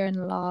fire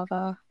and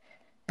lava,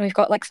 and we've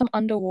got like some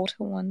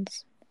underwater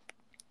ones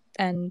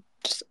and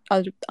just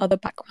other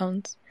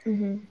backgrounds.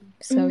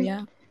 So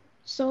yeah.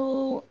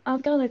 So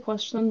I've got a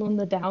question on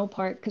the DAO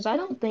part because I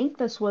don't think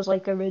this was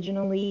like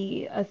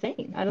originally a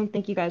thing. I don't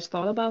think you guys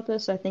thought about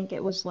this. I think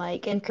it was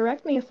like, and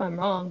correct me if I'm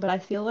wrong, but I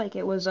feel like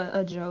it was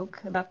a joke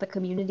that the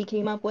community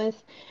came up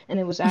with, and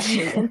it was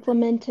actually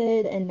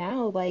implemented. And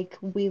now like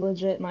we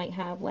legit might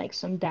have like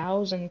some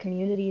DAOs and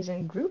communities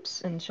and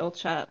groups in Chill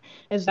Chat.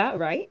 Is that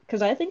right?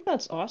 Because I think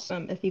that's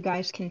awesome if you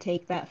guys can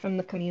take that from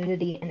the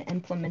community and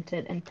implement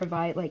it and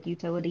provide like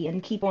utility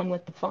and keep on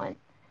with the fun.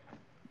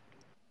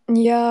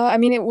 Yeah, I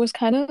mean, it was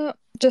kind of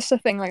just a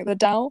thing. Like the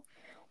DAO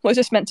was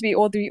just meant to be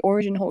all the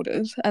origin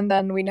holders, and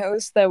then we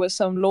noticed there was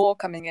some law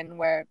coming in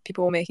where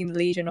people were making the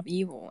Legion of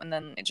Evil, and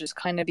then it just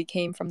kind of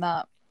became from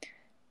that.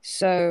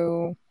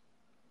 So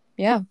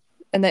yeah,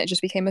 and then it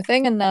just became a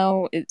thing, and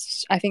now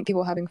it's, I think,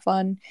 people having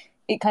fun.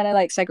 It kind of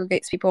like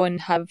segregates people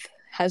and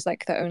has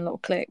like their own little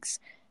cliques,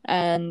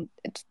 and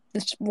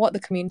it's what the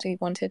community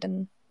wanted,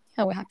 and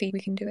yeah, we're happy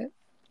we can do it.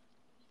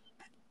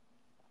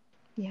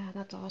 Yeah,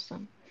 that's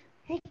awesome.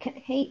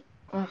 Hey,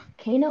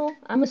 Kano,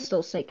 I'ma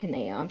still say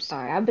Kaneo. I'm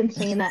sorry. I've been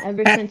saying that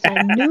ever since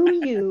I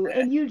knew you,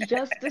 and you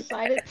just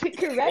decided to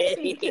correct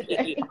me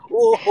today.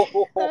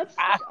 That's,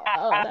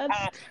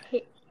 that's.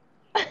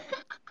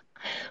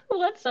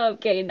 What's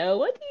up, Kano?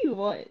 What do you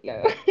want,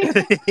 yo?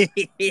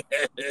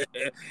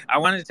 I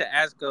wanted to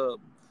ask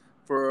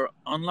for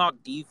Unlock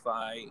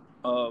DeFi,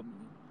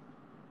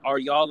 are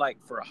y'all like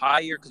for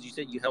hire? Because you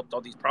said you helped all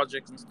these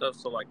projects and stuff.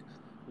 So like,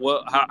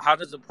 how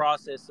does the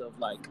process of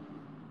like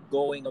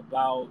going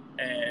about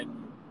and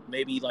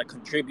maybe like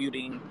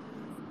contributing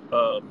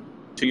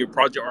to your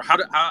project, or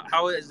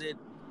how is it?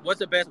 What's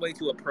the best way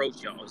to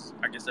approach y'all?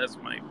 I guess that's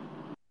my.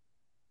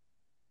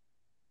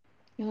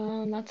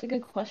 That's a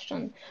good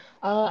question.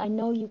 I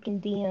know you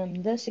can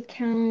DM this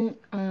account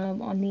on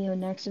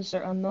NeoNexus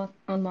or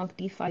Unlock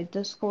DeFi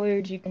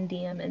Discord. You can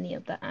DM any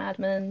of the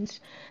admins,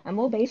 and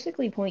we'll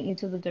basically point you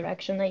to the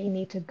direction that you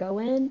need to go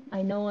in.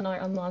 I know on our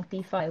Unlock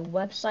DeFi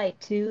website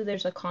too,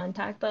 there's a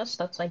contact us.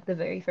 That's like the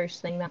very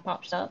first thing that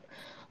pops up.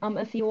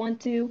 If you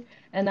want to,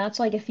 and that's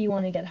like if you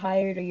want to get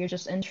hired or you're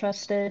just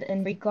interested.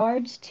 In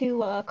regards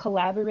to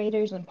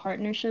collaborators and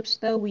partnerships,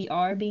 though, we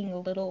are being a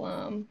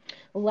little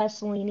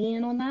less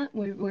lenient on that.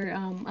 We're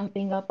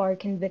upping up our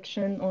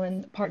conviction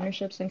on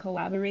partnerships and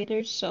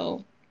collaborators.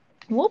 So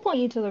we'll point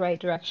you to the right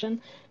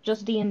direction.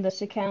 Just DM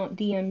this account,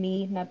 DM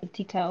me,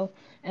 Nepetitel,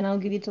 and I'll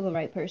give you to the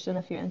right person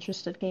if you're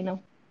interested,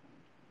 Kano.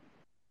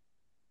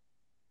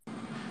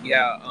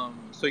 Yeah.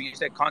 So you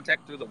said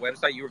contact through the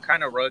website. You were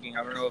kind of rugging.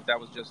 I don't know if that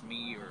was just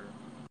me or.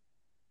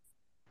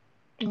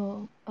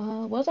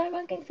 Oh, was I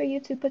ranking for you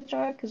too,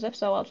 Pachar? Because if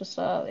so, I'll just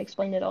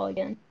explain it all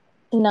again.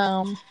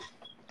 No.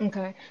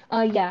 Okay.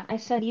 Yeah, I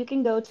said you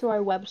can go to our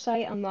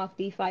website,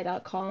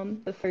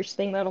 unlockdefi.com. The first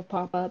thing that'll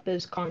pop up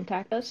is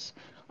contact us.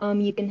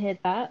 You can hit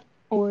that,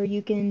 or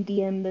you can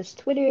DM this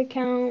Twitter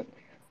account,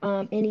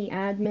 any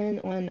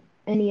admin on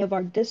any of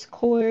our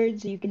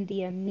Discords. You can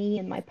DM me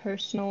and my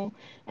personal,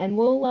 and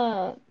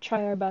we'll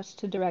try our best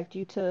to direct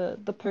you to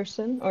the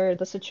person or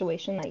the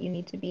situation that you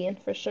need to be in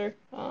for sure.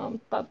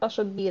 That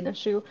shouldn't be an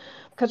issue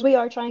because we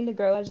are trying to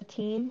grow as a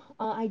team.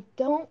 I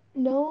don't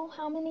know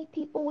how many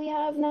people we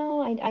have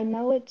now. I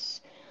know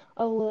it's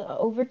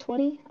over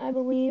 20, I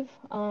believe.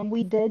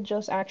 We did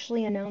just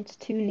actually announce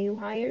two new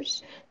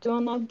hires to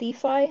Unlock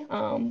DeFi,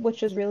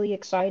 which is really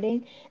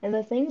exciting. And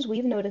the things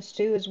we've noticed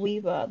too is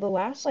we've the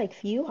last like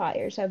few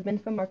hires have been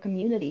from our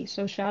community.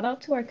 So shout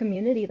out to our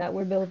community that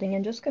we're building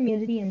and just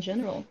community in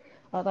general.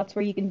 That's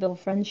where you can build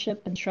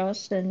friendship and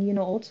trust and,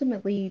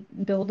 ultimately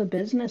build a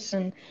business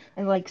and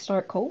like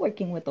start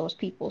co-working with those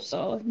people.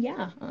 So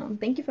yeah,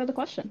 thank you for the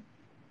question.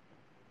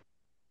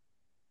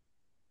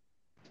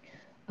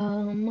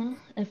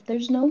 If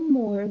there's no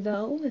more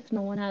though, if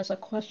no one has a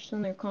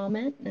question or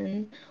comment,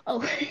 and oh,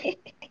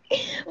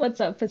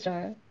 what's up,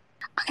 Pachara?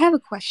 I have a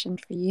question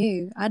for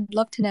you. I'd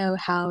love to know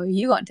how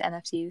you got into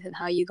NFTs and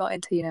how you got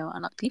into,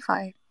 Unlock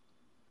DeFi.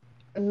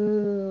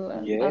 Ooh,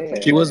 that's a Yeah.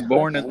 She was good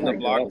born Oh in the my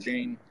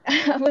question. God.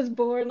 blockchain. I was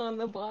born on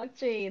the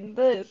blockchain.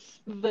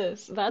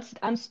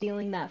 I'm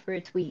stealing that for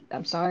a tweet.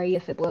 I'm sorry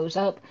if it blows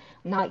up.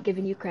 I'm not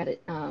giving you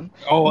credit. Oh,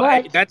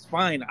 But that's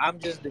fine. I'm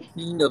just the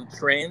king of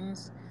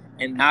trends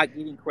and not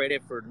getting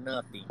credit for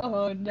nothing.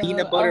 oh no,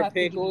 Peanut I'll butter have to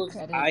give you pickles,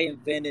 credit. I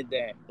invented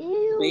that.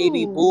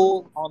 Baby Ew.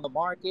 bull on the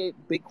market,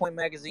 Bitcoin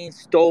magazine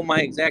stole my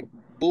exact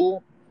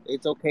bull.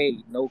 It's okay,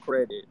 no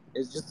credit.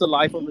 It's just the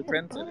life of a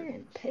Peanut butter trendsetter.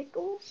 and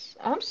pickles?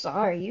 I'm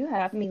sorry, you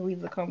have me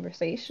leave the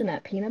conversation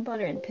at peanut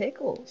butter and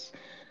pickles.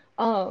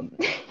 Um,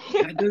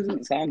 That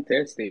doesn't sound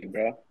tasty,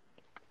 bro.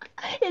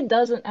 it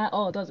doesn't at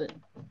all, does it?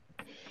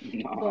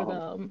 But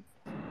No.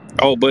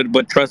 Oh,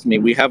 but trust me,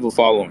 we have a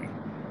following.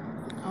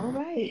 all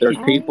right. There's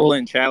people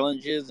and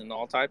challenges and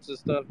all types of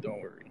stuff.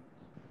 Don't worry,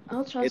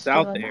 I'll it's trust you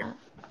out on there. that.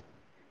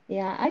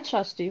 Yeah, I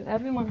trust you.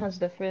 Everyone has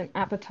different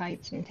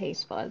appetites and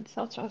taste buds.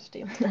 I'll trust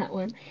you on that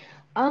one.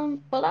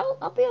 But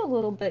I'll be a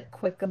little bit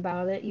quick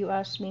about it. You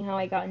asked me how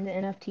I got into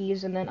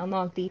NFTs and then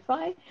unlocked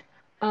DeFi.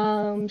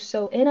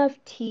 So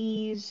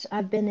NFTs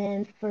I've been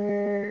in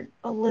for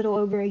a little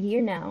over a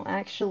year now,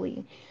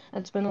 actually.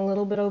 It's been a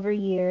little bit over a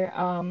year.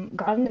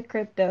 Got into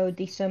crypto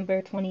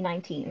December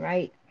 2019,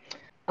 right?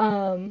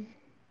 Um,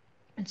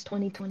 it's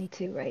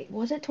 2022, right?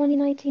 Was it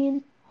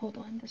 2019? Hold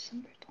on,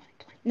 December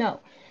 2020. No,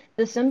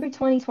 December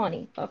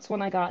 2020. That's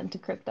when I got into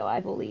crypto, I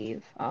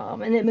believe.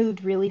 And it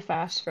moved really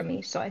fast for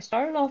me. So I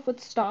started off with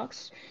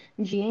stocks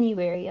in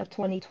January of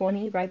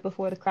 2020, right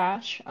before the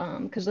crash.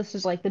 Because this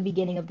is like the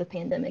beginning of the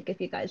pandemic,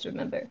 if you guys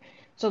remember.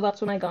 So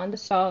that's when I got into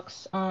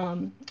stocks.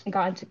 I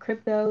got into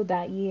crypto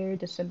that year,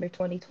 December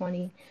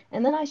 2020.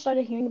 And then I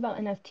started hearing about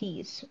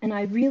NFTs. And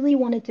I really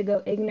wanted to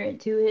go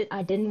ignorant to it.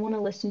 I didn't want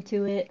to listen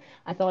to it.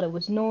 I thought it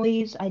was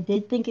noise. I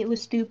did think it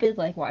was stupid.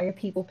 Like, why are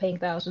people paying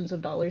thousands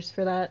of dollars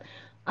for that?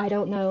 I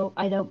don't know.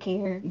 I don't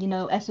care.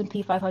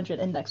 S&P 500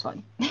 index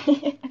fund.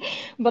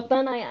 But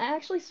then I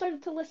actually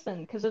started to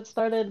listen because it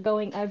started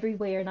going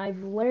everywhere, and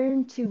I've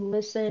learned to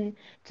listen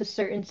to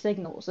certain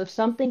signals. If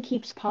something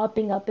keeps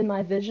popping up in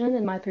my vision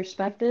and my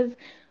perspective,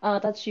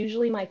 that's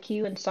usually my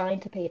cue and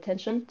sign to pay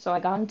attention. So I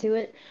got into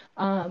it.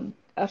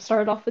 I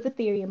started off with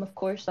Ethereum, of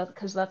course,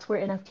 because that's where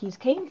NFTs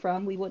came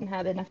from. We wouldn't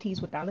have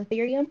NFTs without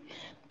Ethereum.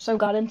 So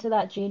got into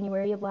that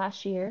January of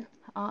last year.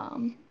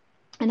 Um,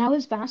 and I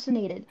was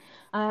fascinated.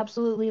 I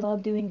absolutely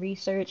love doing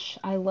research.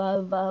 I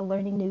love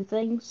learning new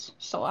things.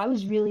 So I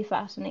was really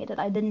fascinated.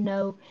 I didn't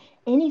know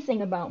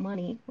anything about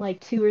money like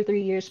 2 or 3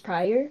 years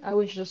prior. I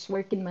was just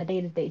working my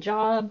day-to-day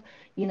job,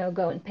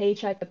 going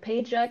paycheck to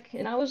paycheck,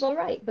 and I was all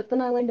right. But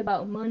then I learned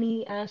about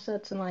money,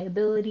 assets, and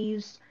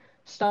liabilities,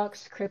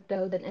 stocks,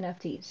 crypto, then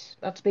NFTs.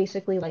 That's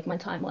basically like my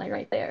timeline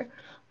right there.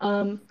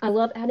 I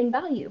love adding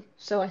value.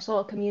 So I saw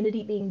a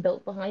community being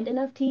built behind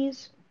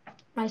NFTs.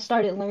 I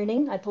started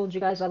learning. I told you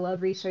guys I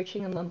love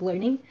researching and love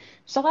learning.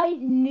 So I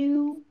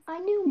knew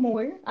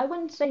more. I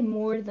wouldn't say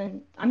more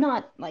than I'm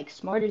not like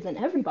smarter than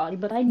everybody,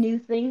 but I knew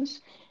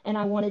things and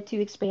I wanted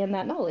to expand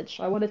that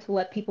knowledge. I wanted to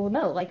let people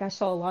know. Like I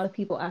saw a lot of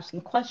people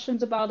asking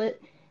questions about it,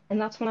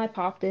 and that's when I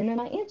popped in and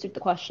I answered the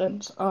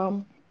questions.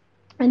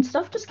 And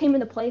stuff just came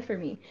into play for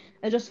me.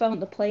 I just fell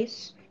into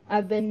place.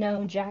 I've been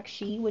known Jack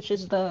Shee, which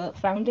is the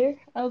founder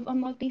of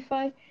Unlock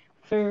DeFi,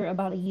 for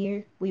about a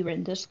year. We were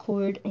in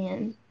Discord,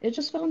 and it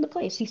just fell into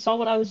place. He saw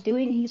what I was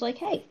doing, and he's like,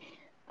 "Hey,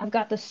 I've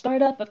got this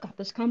startup, I've got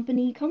this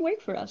company. Come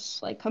work for us.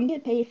 Like, come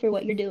get paid for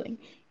what you're doing."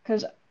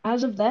 Because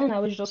as of then, I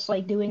was just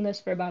like doing this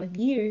for about a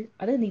year.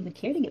 I didn't even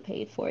care to get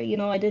paid for it.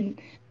 I didn't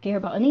care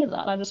about any of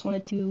that. I just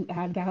wanted to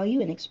add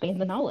value and expand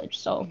the knowledge.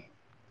 So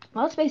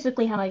well, that's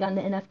basically how I got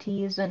into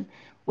NFTs and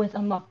with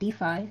Unlock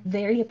DeFi.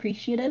 Very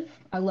appreciative.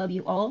 I love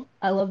you all.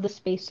 I love the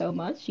space so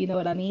much. You know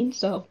what I mean?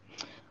 So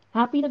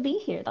happy to be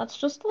here. That's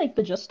just like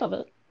the gist of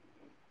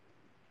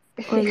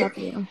We it. love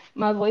you.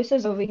 My voice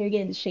is over here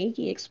getting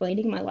shaky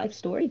explaining my life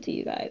story to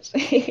you guys.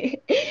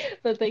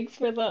 But thanks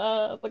for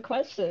the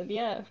question.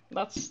 Yeah,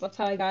 that's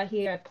how I got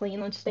here. I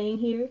plan on staying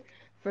here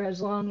for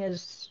as long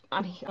as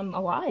I'm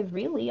alive,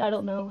 really. I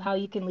don't know how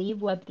you can leave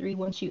Web3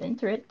 once you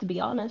enter it, to be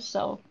honest.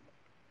 So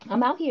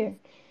I'm out here.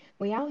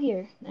 We out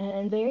here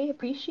and very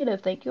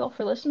appreciative. Thank you all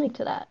for listening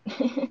to that.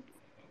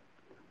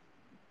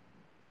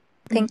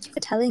 Thank you for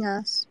telling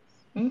us.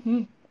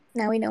 Mm-hmm.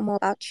 Now we know more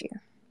about you.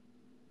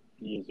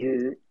 Yes,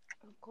 sir.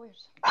 Of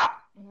course.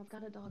 And I've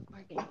got a dog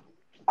barking.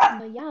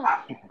 But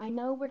yeah, I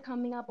know we're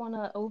coming up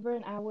on over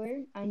an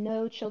hour. I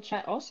know Chill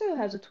Chat also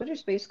has a Twitter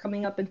space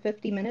coming up in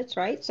 50 minutes,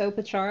 right? So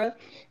Pachara,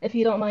 if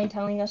you don't mind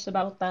telling us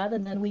about that,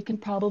 and then we can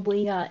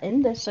probably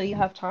end this so you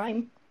have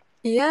time.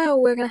 Yeah,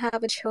 we're gonna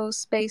have a chill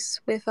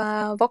space with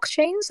Vox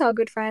Chains, our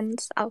good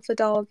friends Alpha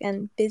Dog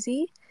and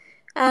Busy,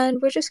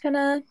 and we're just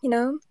gonna,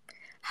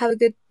 have a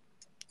good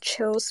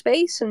chill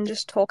space and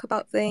just talk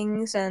about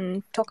things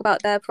and talk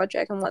about their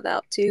project and what they're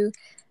up to.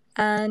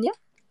 And yeah.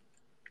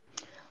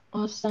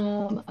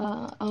 Awesome.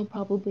 I'll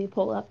probably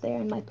pull up there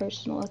in my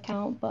personal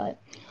account,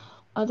 but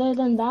other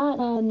than that,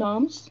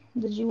 Noms,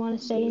 did you want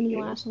to say any Yeah.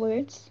 last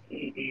words?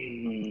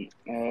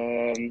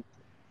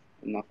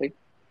 Nothing.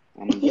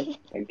 I'm good.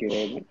 Thank you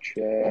very much.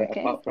 Okay.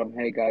 Apart from,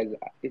 hey guys,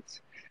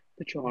 it's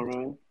the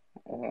Chara.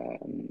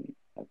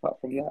 Apart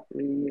from that,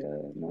 really,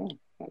 no,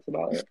 that's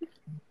about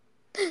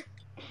it.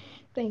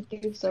 Thank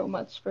you so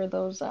much for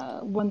those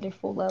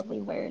wonderful,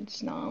 lovely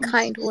words, Noms.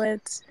 Kind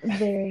words.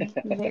 Very,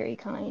 very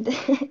kind.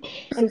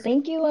 And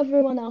thank you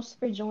everyone else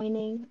for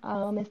joining.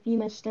 If you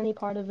missed any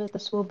part of it,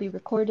 this will be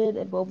recorded.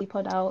 It will be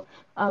put out.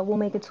 We'll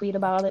make a tweet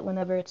about it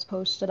whenever it's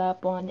posted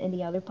up on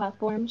any other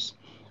platforms.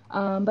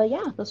 But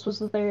yeah, this was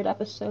the third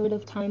episode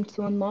of Time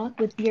to Unlock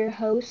with your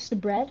host,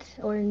 Brett,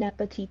 or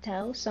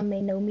Nepatitel, some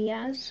may know me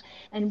as.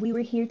 And we were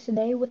here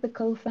today with the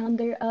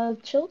co-founder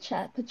of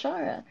Chillchat,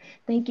 Pachara.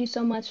 Thank you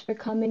so much for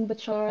coming,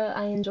 Pachara.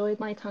 I enjoyed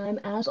my time,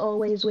 as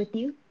always, with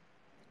you.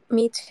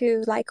 Me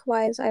too.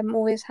 Likewise, I'm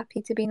always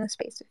happy to be in a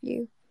space with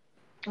you.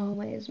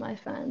 Always, my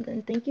friend.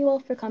 And thank you all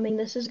for coming.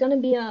 This is going to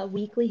be a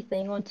weekly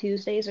thing on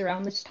Tuesdays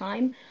around this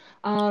time.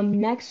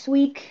 Next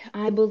week,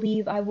 I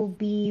believe I will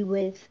be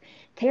with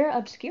Terra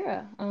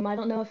Obscura. I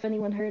don't know if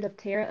anyone heard of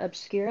Terra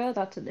Obscura.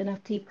 That's an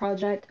NFT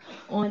project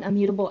on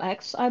Immutable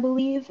X, I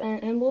believe,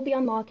 and we'll be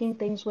unlocking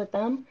things with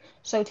them.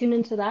 So tune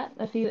into that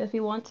if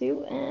you want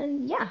to.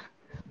 And yeah,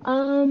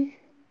 um,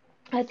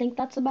 I think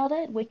that's about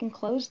it. We can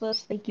close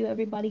this. Thank you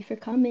everybody for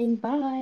coming. Bye.